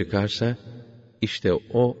yükünde çıkarsa, işte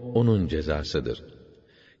o onun cezasıdır.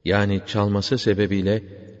 Yani çalması sebebiyle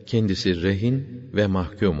kendisi rehin ve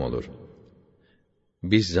mahkum olur.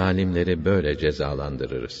 Biz zalimleri böyle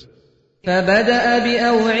cezalandırırız. فَبَدَأَ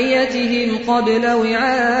بِأَوْعِيَتِهِمْ قَبْلَ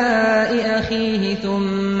وِعَاءِ أَخِيهِ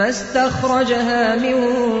ثُمَّ اسْتَخْرَجَهَا مِنْ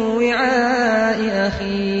وِعَاءِ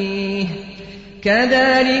أَخِيهِ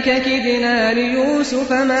كَذَٰلِكَ كِدْنَا لِيُوسُفَ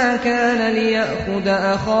مَا كَانَ لِيَأْخُذَ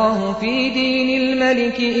أَخَاهُ فِي دِينِ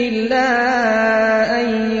الْمَلِكِ إِلَّا أَنْ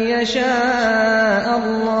يَشَاءَ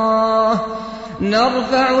اللَّهُ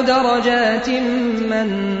نَرْفَعُ دَرَجَاتٍ مَّن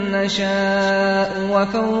نَّشَاءُ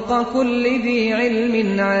وَفَوْقَ كُلِّ ذِي عِلْمٍ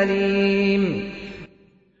عَلِيمٍ.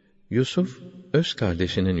 Yusuf, öz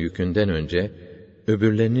kardeşinin yükünden önce,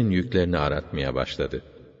 öbürlerinin yüklerini aratmaya başladı.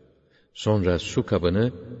 Sonra su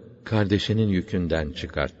kabını, kardeşinin yükünden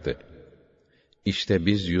çıkarttı. İşte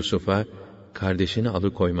biz Yusuf'a, kardeşini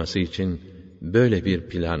alıkoyması için böyle bir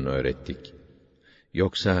plan öğrettik.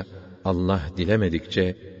 Yoksa Allah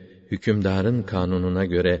dilemedikçe, hükümdarın kanununa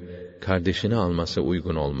göre kardeşini alması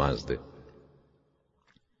uygun olmazdı.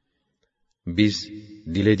 Biz,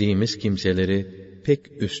 dilediğimiz kimseleri pek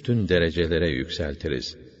üstün derecelere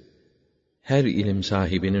yükseltiriz. Her ilim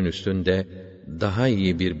sahibinin üstünde daha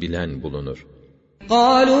iyi bir bilen bulunur.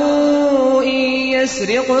 قَالُوا إِنْ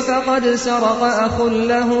يَسْرِقْ فَقَدْ سَرَقَ أَخٌ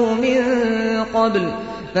لَهُ مِنْ قَبْلُ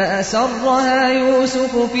فَأَسَرَّهَا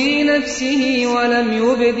يُوسُفُ فِي نَفْسِهِ وَلَمْ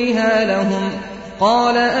يُبْدِهَا لَهُمْ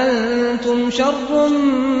قَالَ أَنْتُمْ شَرٌّ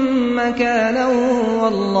مَكَانًا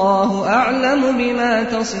وَاللّٰهُ أَعْلَمُ بِمَا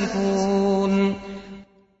تَصِفُونَ.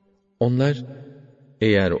 Onlar,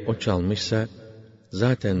 eğer o çalmışsa,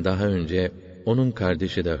 zaten daha önce onun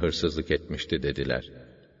kardeşi de hırsızlık etmişti dediler.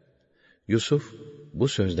 Yusuf, bu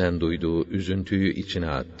sözden duyduğu üzüntüyü içine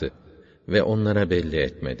attı ve onlara belli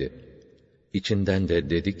etmedi. İçinden de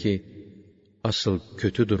dedi ki, asıl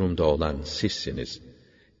kötü durumda olan sizsiniz.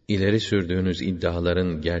 İleri sürdüğünüz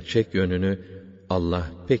iddiaların gerçek yönünü Allah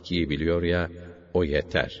pek iyi biliyor ya, o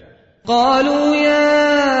yeter. قَالُوا يَا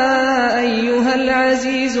أَيُّهَا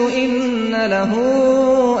الْعَزِيزُ إِنَّ لَهُ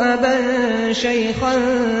أَبًا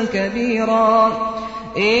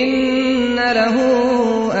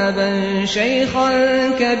شَيْخًا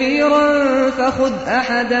كَبِيرًا فَخُذْ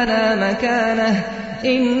أَحَدَنَا مَكَانَهُ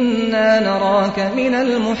إِنَّا نَرَاكَ مِنَ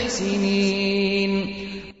الْمُحْسِنِينَ.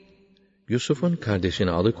 Yusuf'un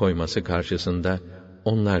kardeşini alıkoyması karşısında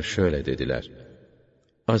onlar şöyle dediler: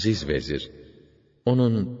 Aziz vezir,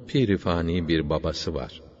 onun pirifani bir babası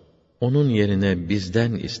var. Onun yerine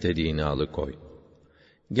bizden istediğini alıkoy.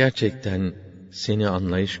 Gerçekten seni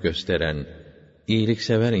anlayış gösteren,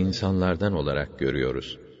 iyiliksever insanlardan olarak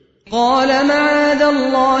görüyoruz. قَالَ مَعَاذَ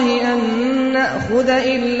اللّٰهِ أَنْ نَأْخُذَ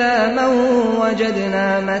إِلَّا مَنْ وَجَدْنَا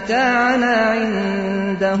مَتَاعَنَا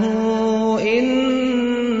عِنْدَهُ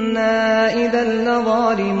إِنَّا إِذًا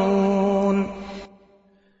لَظَالِمُونَ.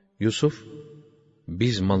 Yusuf,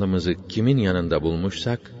 biz malımızı kimin yanında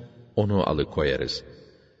bulmuşsak, onu alıkoyarız.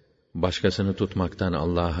 Başkasını tutmaktan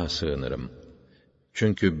Allah'a sığınırım.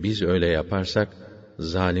 Çünkü biz öyle yaparsak,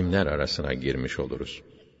 zalimler arasına girmiş oluruz.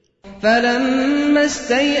 فَلَمَّا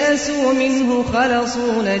اسْتَيْأَسُوا مِنْهُ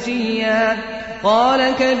خَلَصُوا نَجِيًّا قَالَ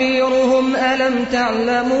كَبِيرُهُمْ أَلَمْ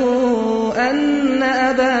تَعْلَمُوا أَنَّ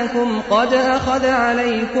أَبَاكُمْ قَدْ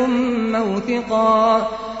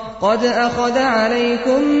أَخَذَ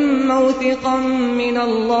عَلَيْكُمْ مَوْثِقًا مِنَ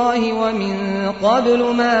اللَّهِ وَمِنْ قَبْلُ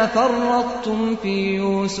مَا فَرَّطْتُمْ فِي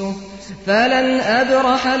يُوسُفَ فَلَنْ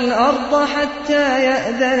أَبْرَحَ الْأَرْضَ حَتَّى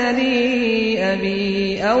يَأْذَنَ لِي أَبِي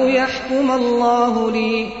أَوْ يَحْكُمَ اللّٰهُ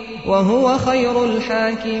لِي وَهُوَ خَيْرُ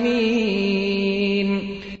الْحَاكِمِينَ.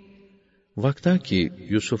 Vaktaki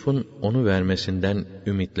Yusuf'un onu vermesinden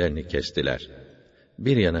ümitlerini kestiler.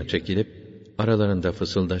 Bir yana çekilip aralarında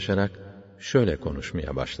fısıldaşarak şöyle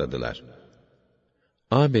konuşmaya başladılar.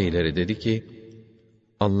 Ağabeyleri dedi ki,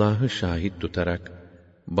 Allah'ı şahit tutarak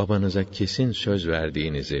babanıza kesin söz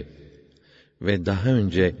verdiğinizi ve daha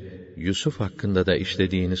önce Yusuf hakkında da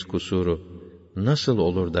işlediğiniz kusuru nasıl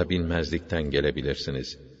olur da bilmezlikten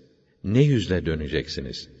gelebilirsiniz? Ne yüzle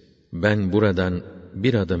döneceksiniz? Ben buradan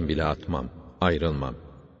bir adım bile atmam, ayrılmam.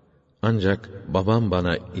 Ancak babam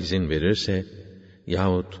bana izin verirse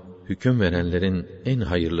yahut hüküm verenlerin en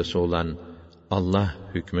hayırlısı olan Allah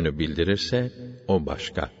hükmünü bildirirse o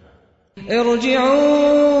başka.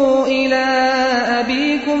 اِرْجِعُوا إِلَى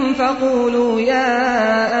أَبِيكُمْ فَقُولُوا يَا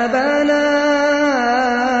أَبَانَا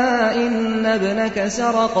إِنَّ ابْنَكَ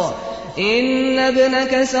سَرَقَ إن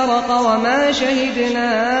ابنك سرق وما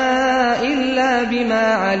شهدنا إلا بما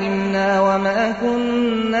علمنا وما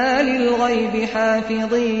كنا للغيب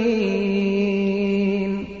حافظين.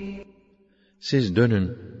 Siz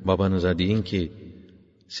dönün, babanıza deyin ki,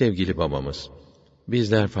 sevgili babamız,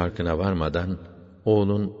 bizler farkına varmadan,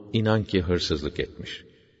 oğlun inan ki hırsızlık etmiş.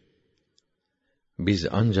 Biz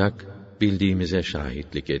ancak bildiğimize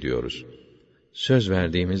şahitlik ediyoruz. Söz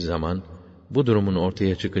verdiğimiz zaman, bu durumun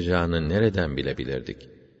ortaya çıkacağını nereden bilebilirdik?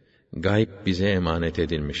 Gayb bize emanet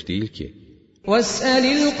edilmiş değil ki. وَاسْأَلِ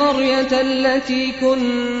الْقَرْيَةَ الَّتِي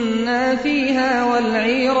كُنَّا فِيهَا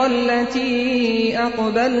وَالْعِيرَ الَّتِي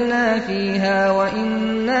أَقْبَلْنَا فِيهَا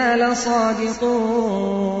وَإِنَّا لَصَادِقُونَ.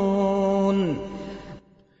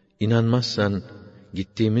 İnanmazsan,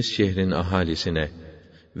 gittiğimiz şehrin ahalisine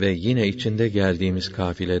ve yine içinde geldiğimiz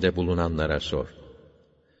kafilede bulunanlara sor.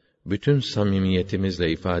 Bütün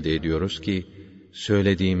samimiyetimizle ifade ediyoruz ki,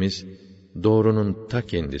 söylediğimiz doğrunun ta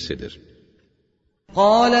kendisidir.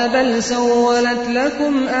 قَالَ بَلْ سَوَّلَتْ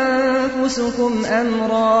لَكُمْ أَنفُسُكُمْ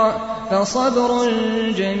أَمْرًا فَصَبْرٌ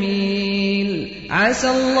جَمِيلٌ عَسَى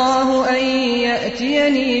اللّٰهُ أَنْ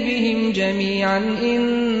يَأْتِيَنِي بِهِمْ جَمِيعًا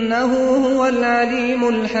إِنَّهُ هُوَ الْعَلِيمُ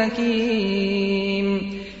الْحَكِيمُ.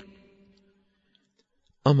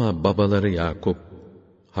 Ama babaları Yakup,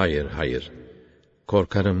 hayır,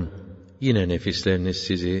 korkarım yine nefisleriniz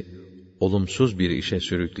sizi olumsuz bir işe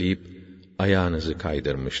sürükleyip ayağınızı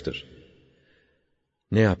kaydırmıştır.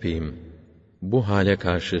 Ne yapayım? Bu hale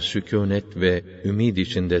karşı sükûnet ve ümid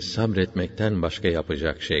içinde sabretmekten başka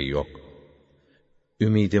yapacak şey yok.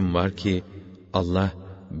 Ümidim var ki Allah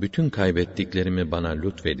bütün kaybettiklerimi bana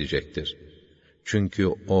lütfedecektir. Çünkü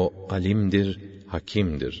O alimdir,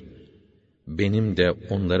 hakimdir. Benim de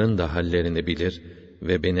onların da hallerini bilir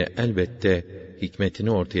ve beni elbette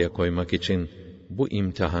hikmetini ortaya koymak için bu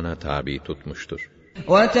imtihana tabi tutmuştur.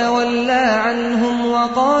 وَتَوَلَّى عَنْهُمْ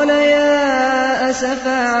وَقَالَ يَا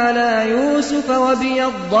أَسَفَا عَلَى يُوسُفَ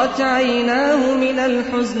وَابْيَضَّتْ عَيْنَاهُ مِنَ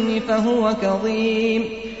الْحُزْنِ فَهُوَ كَظِيمٌ.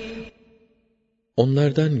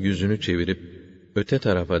 Onlardan yüzünü çevirip öte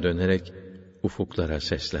tarafa dönerek ufuklara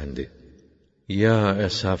seslendi. Ya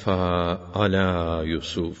esafa ala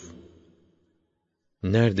Yusuf.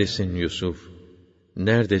 Neredesin Yusuf?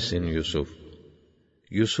 Neredesin Yusuf?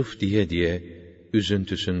 Yusuf diye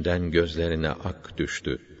üzüntüsünden gözlerine ak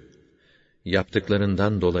düştü.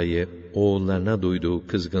 Yaptıklarından dolayı oğullarına duyduğu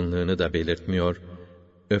kızgınlığını da belirtmiyor,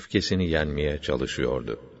 öfkesini yenmeye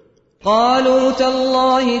çalışıyordu. قَالُوا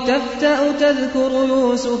تَاللّٰهِ تَفْتَأُ تَذْكُرُ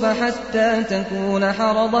يُوسُفَ حَتَّى تَكُونَ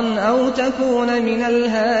حَرَضًا أَوْ تَكُونَ مِنَ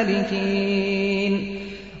الْهَالِكِينَ.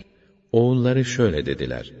 Oğulları şöyle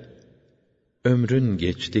dediler: Ömrün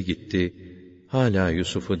geçti gitti, hala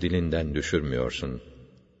Yusuf'u dilinden düşürmüyorsun.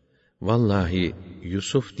 Vallahi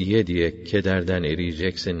Yusuf diye kederden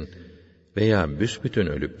eriyeceksin veya büsbütün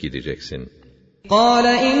ölüp gideceksin. قَالَ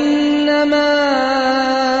إِنَّمَا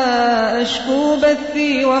أَشْكُو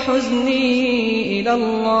بَثِّي وَحُزْنِي إِلَى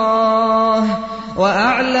اللّٰهِ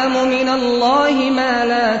وَأَعْلَمُ مِنَ اللّٰهِ مَا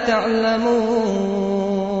لَا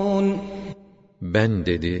تَعْلَمُونَ. Ben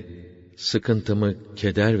dedi, sıkıntımı,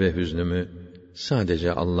 keder ve hüznümü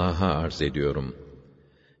sadece Allah'a arz ediyorum.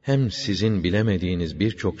 Hem sizin bilemediğiniz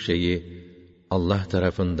birçok şeyi Allah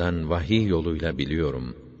tarafından vahiy yoluyla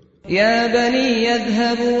biliyorum. يَا بَنِيَّ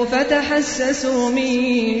اذْهَبُوا فَتَحَسَّسُوا مِنْ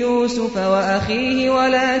يُوسُفَ وَأَخِيهِ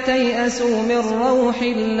وَلَا تَيْأَسُوا مِنْ رَوْحِ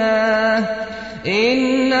اللّٰهِ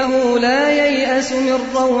إِنَّهُ لَا يَيْأَسُ مِنْ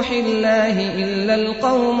رَوْحِ اللّٰهِ إِلَّا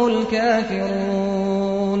الْقَوْمُ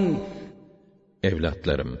الْكَافِرُونَ.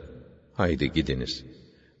 Evlatlarım, haydi gidiniz.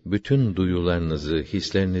 Bütün duyularınızı,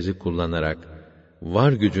 hislerinizi kullanarak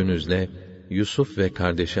var gücünüzle Yusuf ve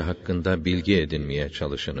kardeşi hakkında bilgi edinmeye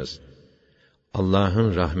çalışınız.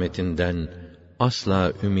 Allah'ın rahmetinden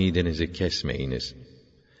asla ümidinizi kesmeyiniz.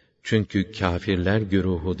 Çünkü kâfirler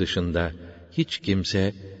güruhu dışında hiç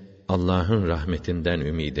kimse Allah'ın rahmetinden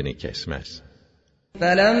ümidini kesmez.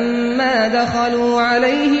 فَلَمَّا دَخَلُوا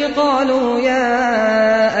عَلَيْهِ قَالُوا يَا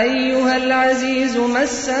أَيُّهَا الْعَزِيزُ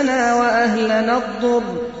مَسَّنَا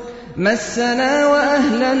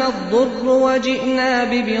وَأَهْلَنَا الضُّرُّ وَجِئْنَا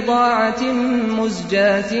بِبِضَاعَةٍ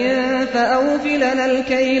مُزْجَاةٍ فَأَوْفِ لَنَا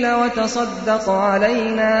الْكَيْلَ وَتَصَدَّقْ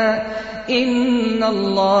عَلَيْنَا إِنَّ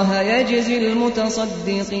اللّٰهَ يَجْزِي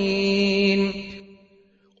الْمُتَصَدِّقِينَ.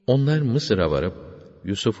 Onlar Mısır'a varıp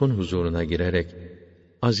Yusuf'un huzuruna girerek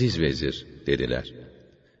 "Aziz vezir" dediler.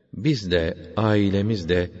 Biz de, ailemiz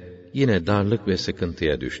de yine darlık ve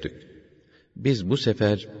sıkıntıya düştük. Biz bu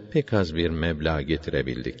sefer pek az bir meblağ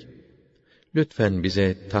getirebildik. Lütfen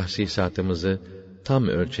bize tahsisatımızı tam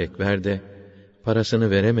ölçek ver de,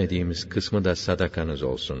 parasını veremediğimiz kısmı da sadakanız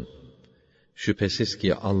olsun. Şüphesiz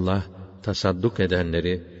ki Allah tasadduk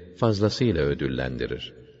edenleri fazlasıyla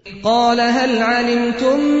ödüllendirir. قَالَ هَلْ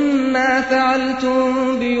عَلِمْتُمْ مَا فَعَلْتُمْ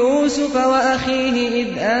بِيُوسُفَ وَأَخِيهِ إِذْ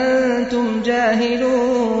أَنْتُمْ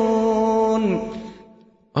جَاهِلُونَ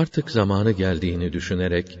Artık zamanı geldiğini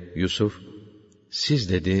düşünerek Yusuf, siz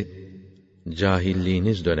dedi,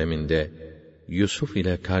 cahilliğiniz döneminde Yusuf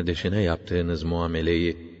ile kardeşine yaptığınız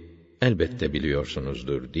muameleyi elbette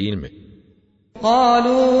biliyorsunuzdur, değil mi?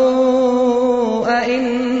 قَالُوا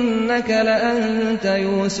أَإِنَّكَ لَأَنْتَ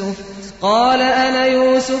يُوسُفُ قَالَ أَنَا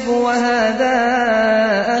يُوسُفُ وَهَذَا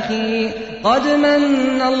أَخِي قَدْ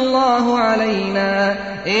مَنَّ اللَّهُ عَلَيْنَا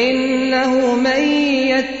إِنَّهُ مَنْ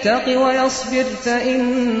يَتَّقِ وَيَصْبِرْ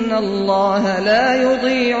فَإِنَّ اللَّهَ لَا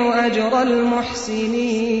يُضِيعُ أَجْرَ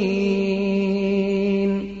الْمُحْسِنِينَ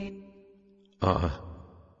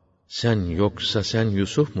Sen yoksa sen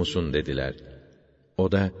Yusuf musun dediler.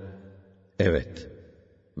 O da, evet,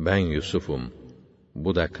 ben Yusuf'um,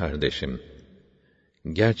 bu da kardeşim.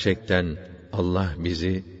 Gerçekten Allah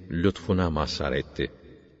bizi lütfuna mazhar etti.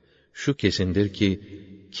 Şu kesindir ki,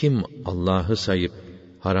 kim Allah'ı sayıp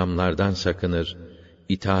haramlardan sakınır,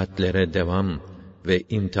 itaatlere devam ve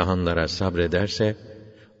imtihanlara sabrederse,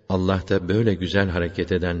 Allah da böyle güzel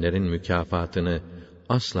hareket edenlerin mükafatını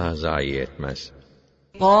asla zayi etmez.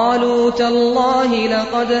 قَالُوا تَاللَّهِ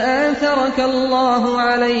لَقَدْ آثَرَكَ اللَّهُ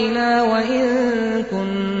عَلَيْنَا وَإِن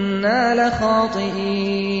كُنَّا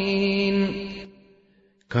لَخَاطِئِينَ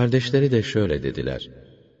Kardeşleri de şöyle dediler: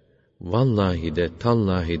 Vallahi de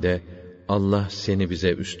tallahi de Allah seni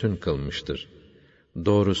bize üstün kılmıştır.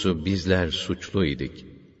 Doğrusu bizler suçluydik.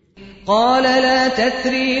 قَالَ لَا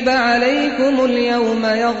تَثْرِيبَ عَلَيْكُمُ الْيَوْمَ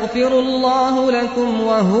يَغْفِرُ اللَّهُ لَكُمْ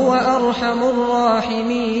وَهُوَ أَرْحَمُ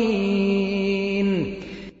الرَّاحِمِينَ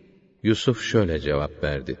Yusuf şöyle cevap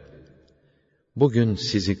verdi: Bugün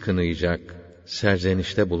sizi kınayacak,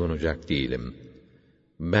 serzenişte bulunacak değilim.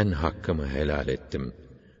 Ben hakkımı helal ettim.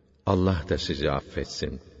 Allah da sizi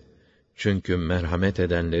affetsin. Çünkü merhamet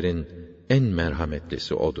edenlerin en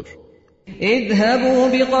merhametlisi O'dur. اذهبوا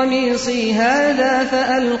بقميصي هذا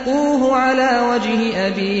فألقوه على وجه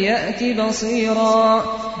أبي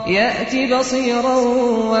يأت بصيرا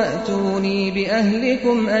وأتوني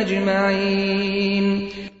بأهلكم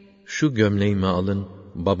أجمعين. Şu gömleğimi alın,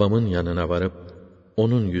 babamın yanına varıp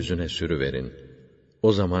onun yüzüne sürüverin.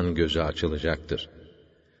 O zaman gözü açılacaktır.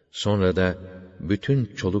 Sonra da bütün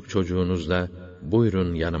çoluk çocuğunuzla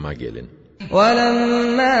buyurun yanıma gelin.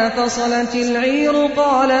 وَلَمَّا فَصَلَتِ الْعِيرُ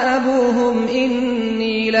قَالَ أَبُوهُمْ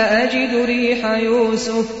إِنِّي لَأَجِدُ رِيحَ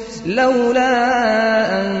يُوسُفَ لَوْلَا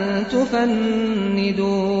أَن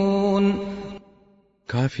تُفَنِّدُونَ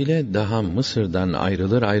Kafile daha Mısır'dan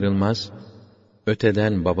ayrılır ayrılmaz,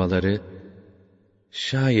 öteden babaları,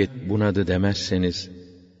 şayet bunadı demezseniz,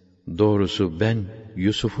 doğrusu ben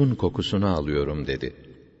Yusuf'un kokusunu alıyorum dedi.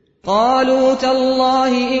 قَالُوا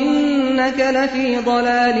تَاللَّهِ إِنَّكَ لَفِي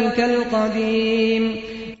ضَلَالِكَ الْقَدِيمِ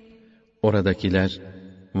Oradakiler,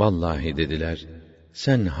 vallahi dediler,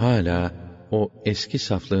 sen hala o eski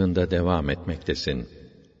saflığında devam etmektesin.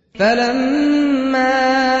 فَلَمَّا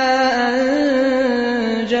أَنْ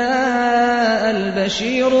جَاءَ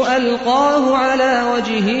الْبَشِيرُ أَلْقَاهُ عَلَى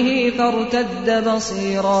وَجْهِهِ فَارْتَدَّ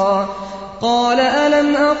بَصِيرًا قَالَ أَلَمْ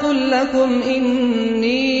أَقُلْ لَكُمْ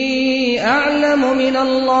إِنِّي أَعْلَمُ مِنَ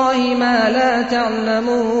اللَّهِ مَا لَا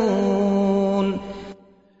تَعْلَمُونَ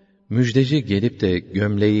Müjdeci gelip de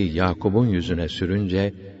gömleği Yakup'un yüzüne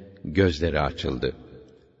sürünce gözleri açıldı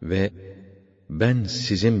ve ben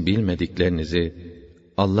sizin bilmediklerinizi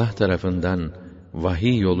Allah tarafından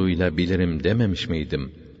vahiy yoluyla bilirim dememiş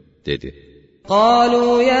miydim dedi.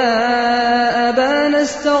 قَالُوا يَا أَبَانَا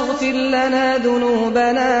اسْتَغْفِرْ لَنَا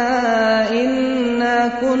ذُنُوبَنَا إِنَّا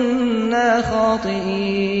كُنَّا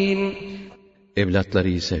خَاطِئِينَ Evlatları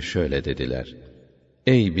ise şöyle dediler: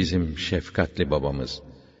 Ey bizim şefkatli babamız!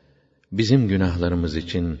 Bizim günahlarımız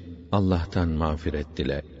için Allah'tan mağfiret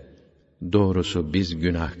dile. Doğrusu biz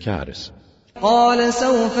günahkârız. قَالَ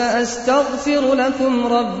سَوْفَ أَسْتَغْفِرُ لَكُمْ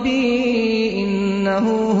رَبِّي إِنَّهُ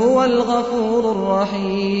هُوَ الْغَفُورُ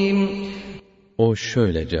الرَّحِيمُ O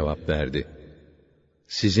şöyle cevap verdi: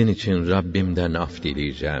 Sizin için Rabbimden af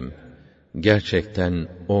dileyeceğim. Gerçekten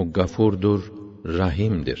O gafurdur,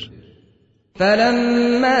 rahimdir.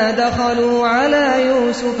 فَلَمَّا دَخَلُوا عَلَى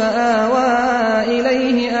يُوسُفَ آوَى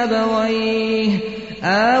إِلَيْهِ أَبَوَيْهِ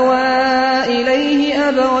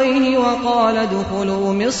وَقَالَ ادْخُلُوا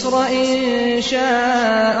مِصْرَ إِن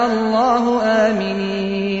شَاءَ اللَّهُ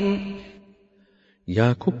آمِنِينَ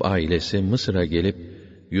Yakup ailesi Mısır'a gelip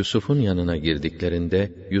Yusuf'un yanına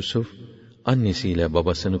girdiklerinde Yusuf annesiyle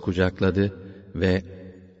babasını kucakladı ve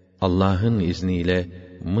Allah'ın izniyle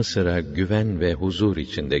Mısır'a güven ve huzur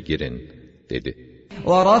içinde girin dedi.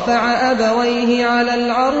 وَرَفَعَ أَبَوَيْهِ عَلَى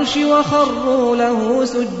الْعَرْشِ وَخَرُّوا لَهُ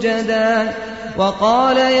سُجَّدًا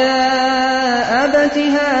وَقَالَ يَا أَبَتِ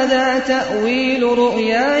هَذَا تَأْوِيلُ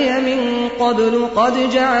رُؤْيَايَ مِنْ قَبْلُ قَدْ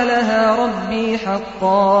جَعَلَهَا رَبِّي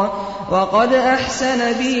حَقًّا وَقَدْ أَحْسَنَ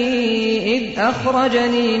بِي إِذْ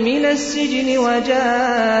أَخْرَجَنِي مِنَ السِّجْنِ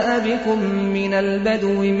وَجَاءَ بِكُمْ مِنَ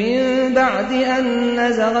الْبَدْوِ مِنْ بَعْدِ أَنْ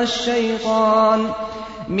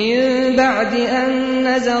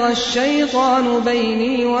نَزَغَ الشَّيْطَانُ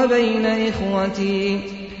بَيْنِي وَبَيْنَ إِخْوَتِي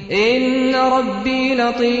إِنَّ رَبِّي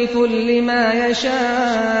لَطِيفٌ لِمَا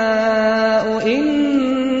يَشَاءُ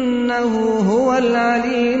إِنَّهُ هُوَ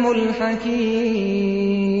الْعَلِيمُ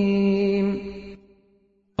الْحَكِيمُ.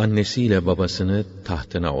 Annesiyle babasını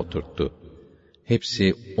tahtına oturttu.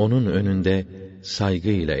 Hepsi onun önünde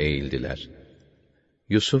saygıyla eğildiler.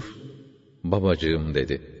 Yusuf, babacığım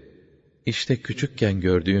dedi. İşte küçükken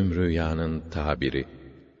gördüğüm rüyanın tabiri.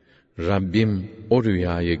 Rabbim o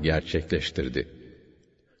rüyayı gerçekleştirdi.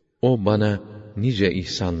 O bana nice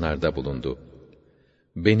ihsanlarda bulundu.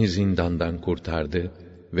 Beni zindandan kurtardı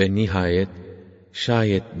ve nihayet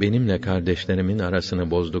şayet benimle kardeşlerimin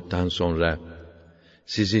arasını bozduktan sonra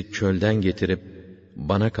sizi çölden getirip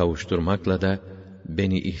bana kavuşturmakla da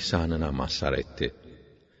beni ihsanına mazhar etti.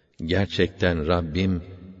 Gerçekten Rabbim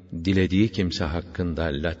dilediği kimse hakkında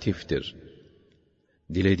latiftir.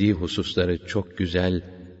 Dilediği hususları çok güzel,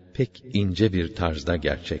 pek ince bir tarzda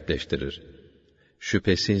gerçekleştirir.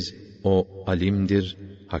 Şüphesiz o alimdir,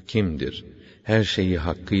 hakimdir. Her şeyi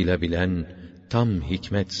hakkıyla bilen, tam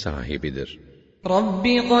hikmet sahibidir.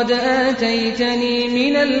 Rabbi qad âteyteni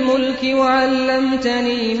minel mulki ve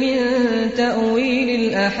allamteni min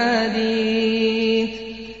te'vilil ahadîth.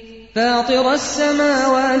 فاطر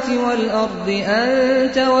السماوات والأرض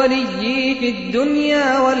أنت وليي في الدنيا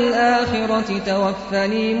والآخرة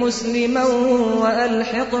توفني مسلما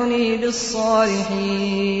وألحقني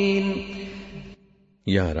بالصالحين.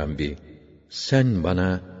 Ya Rabbi, sen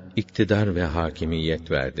bana iktidar ve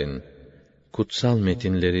hakimiyet verdin. Kutsal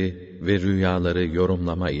metinleri ve rüyaları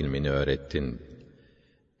yorumlama ilmini öğrettin.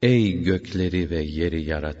 Ey gökleri ve yeri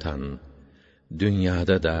yaratan,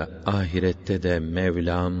 dünyada da ahirette de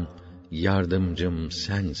Mevlam, yardımcım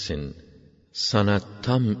sensin. Sana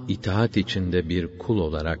tam itaat içinde bir kul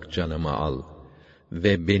olarak canımı al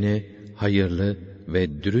ve beni hayırlı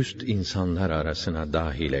ve dürüst insanlar arasına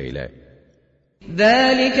dahil eyle.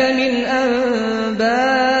 ذَٰلِكَ مِنْ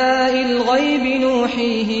أَنْبَاءِ الْغَيْبِ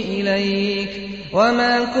نُوحِيهِ إِلَيْكَ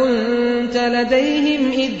وَمَا كُنْتَ لَدَيْهِمْ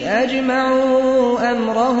إِذْ أَجْمَعُوا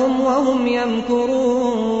أَمْرَهُمْ وَهُمْ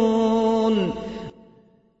يَمْكُرُونَ.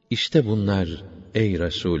 İşte bunlar ey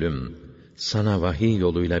Resulüm, sana vahiy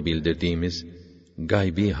yoluyla bildirdiğimiz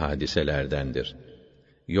gaybi hadiselerdendir.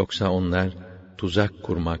 Yoksa onlar tuzak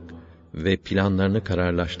kurmak ve planlarını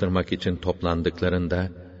kararlaştırmak için toplandıklarında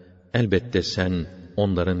elbette sen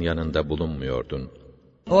onların yanında bulunmuyordun.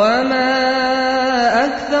 وَمَا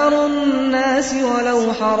أَكْثَرُ النَّاسِ وَلَوْ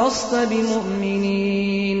حَرَصْتَ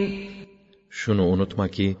بِمُؤْمِنِينَ. Şunu unutma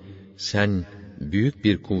ki sen büyük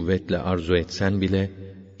bir kuvvetle arzu etsen bile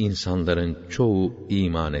insanların çoğu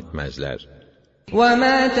iman etmezler.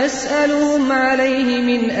 وَمَا تَسْأَلُهُمْ عَلَيْهِ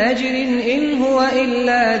مِنْ أَجْرٍ إِنْ هُوَ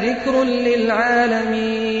إِلَّا ذِكْرٌ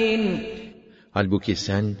لِلْعَالَمِينَ. Halbuki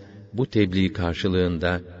sen bu tebliğ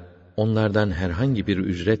karşılığında onlardan herhangi bir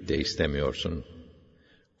ücret de istemiyorsun.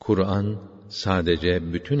 Kur'an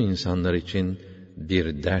sadece bütün insanlar için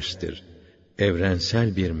bir derstir,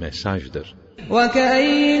 evrensel bir mesajdır.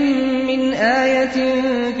 وَكَأَيِّن مِّنْ آيَةٍ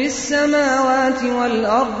فِي السَّمَاوَاتِ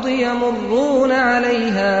وَالْأَرْضِ يَمُرُّونَ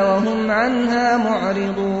عَلَيْهَا وَهُمْ عَنْهَا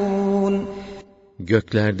مُعْرِضُونَ.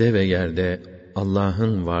 Göklerde ve yerde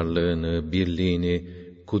Allah'ın varlığını, birliğini,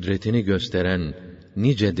 kudretini gösteren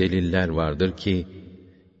nice deliller vardır ki,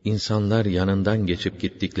 insanlar yanından geçip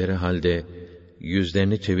gittikleri halde,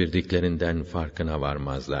 yüzlerini çevirdiklerinden farkına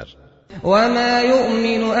varmazlar. وَمَا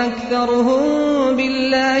يُؤْمِنُ أَكْثَرُهُم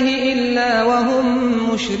بِاللّٰهِ إِلَّا وَهُمْ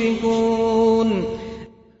مُشْرِكُونَ.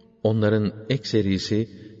 Onların ekserisi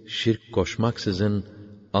şirk koşmaksızın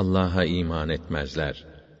Allah'a iman etmezler.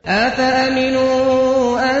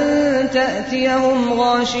 أَفَأَمِنُوا أَن تَأْتِيَهُمْ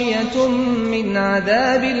غَاشِيَةٌ مِّنْ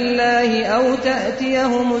عَذَابِ اللّٰهِ أَوْ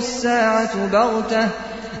تَأْتِيَهُمُ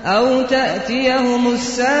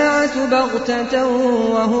السَّاعَةُ بَغْتَةً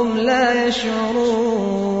وَهُمْ لَا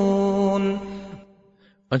يَشْعُرُونَ.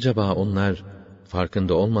 Acaba onlar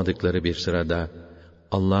farkında olmadıkları bir sırada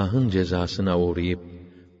Allah'ın cezasına uğrayıp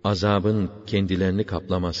azabın kendilerini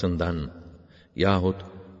kaplamasından yahut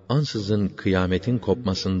ansızın kıyametin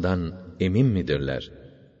kopmasından emin midirler?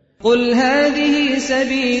 قُلْ هَٰذِهِ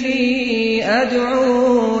سَب۪يلِي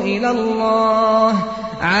أَدْعُو إِلَى اللّٰهِ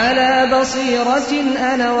على بصيرة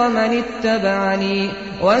أنا ومن اتبعني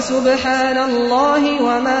وسبحان الله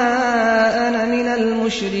وما أنا من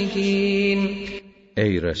المشركين.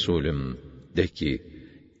 Ey Resulüm, de ki,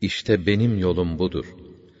 işte benim yolum budur.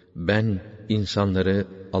 Ben insanları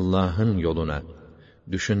Allah'ın yoluna,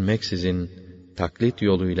 düşünmeksizin, taklit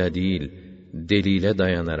yoluyla değil, delile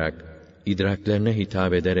dayanarak, idraklerine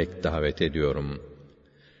hitap ederek davet ediyorum.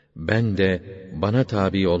 Ben de, bana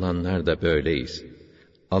tabi olanlar da böyleyiz.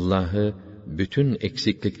 Allah'ı bütün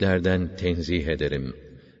eksikliklerden tenzih ederim.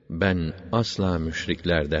 Ben asla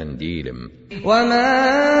müşriklerden değilim. وَمَا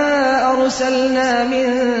أَرْسَلْنَا مِنْ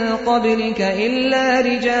قَبْلِكَ إِلَّا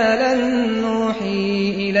رِجَالًا نُوحِي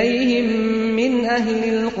إِلَيْهِمْ مِنْ أَهْلِ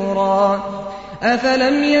الْقُرَى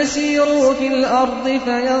أَفَلَمْ يَسِيرُوا فِي الْأَرْضِ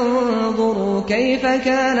فَيَنْظُرُوا كَيْفَ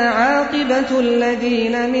كَانَ عَاقِبَةُ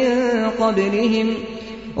الَّذِينَ مِنْ قَبْلِهِمْ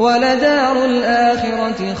وَلَدَارُ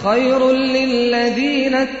الْآخِرَةِ خَيْرٌ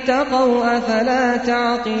لِلَّذِينَ اتَّقَوْا أَفَلَا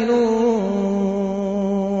تَعْقِلُونَ.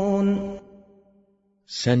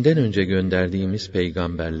 Senden önce gönderdiğimiz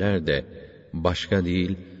peygamberler de başka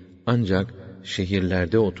değil, ancak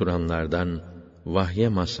şehirlerde oturanlardan vahye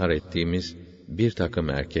mazhar ettiğimiz bir takım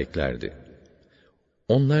erkeklerdi.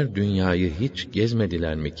 Onlar dünyayı hiç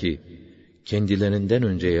gezmediler mi ki, kendilerinden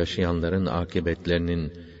önce yaşayanların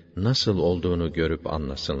akıbetlerinin nasıl olduğunu görüp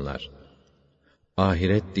anlasınlar.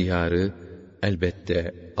 Ahiret diyarı,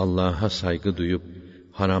 elbette Allah'a saygı duyup,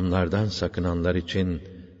 haramlardan sakınanlar için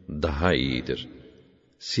daha iyidir.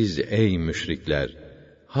 Siz ey müşrikler,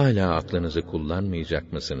 hala aklınızı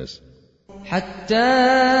kullanmayacak mısınız? حَتَّى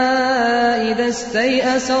إِذَا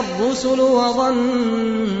اسْتَيْأَسَ الرُّسُلُ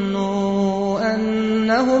وَظَنُّوا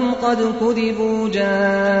أَنَّهُمْ قَدْ كُذِبُوا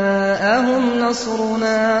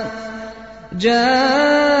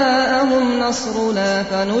جاءهم نصرنا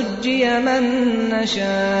فنجي من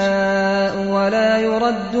نشاء ولا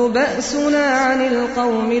يرد بأسنا عن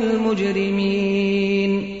القوم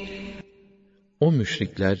المجرمين. O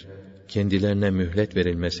müşrikler kendilerine mühlet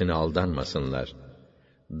verilmesine aldanmasınlar.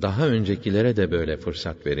 Daha öncekilere de böyle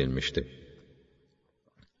fırsat verilmişti.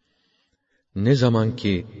 Ne zaman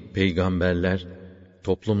ki peygamberler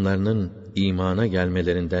toplumlarının imana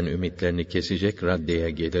gelmelerinden ümitlerini kesecek raddeye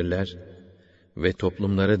gelirler ve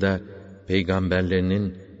toplumları da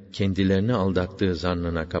peygamberlerinin kendilerini aldattığı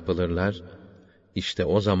zannına kapılırlar, işte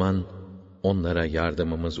o zaman onlara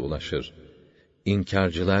yardımımız ulaşır.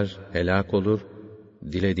 İnkarcılar helak olur,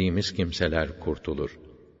 dilediğimiz kimseler kurtulur.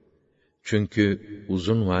 Çünkü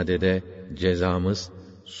uzun vadede cezamız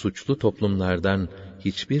suçlu toplumlardan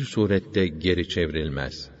hiçbir surette geri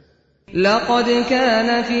çevrilmez. لَقَدْ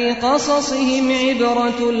كَانَ فِي قَصَصِهِمْ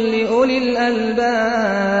عِبْرَةٌ لِأُولِي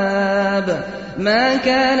الْأَلْبَابِ مَا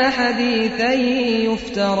كَانَ حَدِيثًا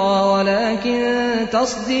يُفْتَرَى وَلَكِنْ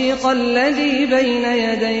تَصْدِيقَ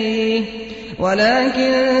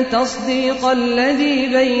الَّذِي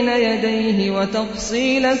بَيْنَ يَدَيْهِ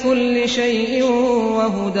وَتَفْصِيلَ كُلِّ شَيْءٍ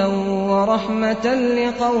وَهُدًى وَرَحْمَةً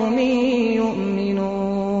لِقَوْمٍ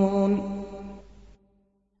يُؤْمِنُونَ.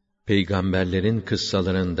 Peygamberlerin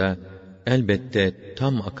kıssalarında elbette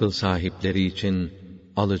tam akıl sahipleri için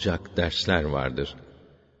alacak dersler vardır.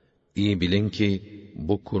 İyi bilin ki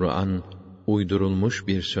bu Kur'an uydurulmuş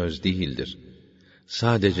bir söz değildir.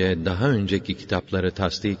 Sadece daha önceki kitapları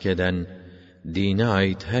tasdik eden, dine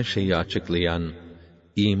ait her şeyi açıklayan,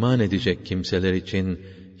 iman edecek kimseler için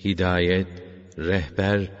hidayet,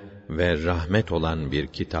 rehber ve rahmet olan bir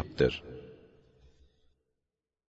kitaptır.